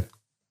again soon.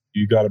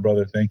 You got it,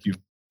 brother. Thank you.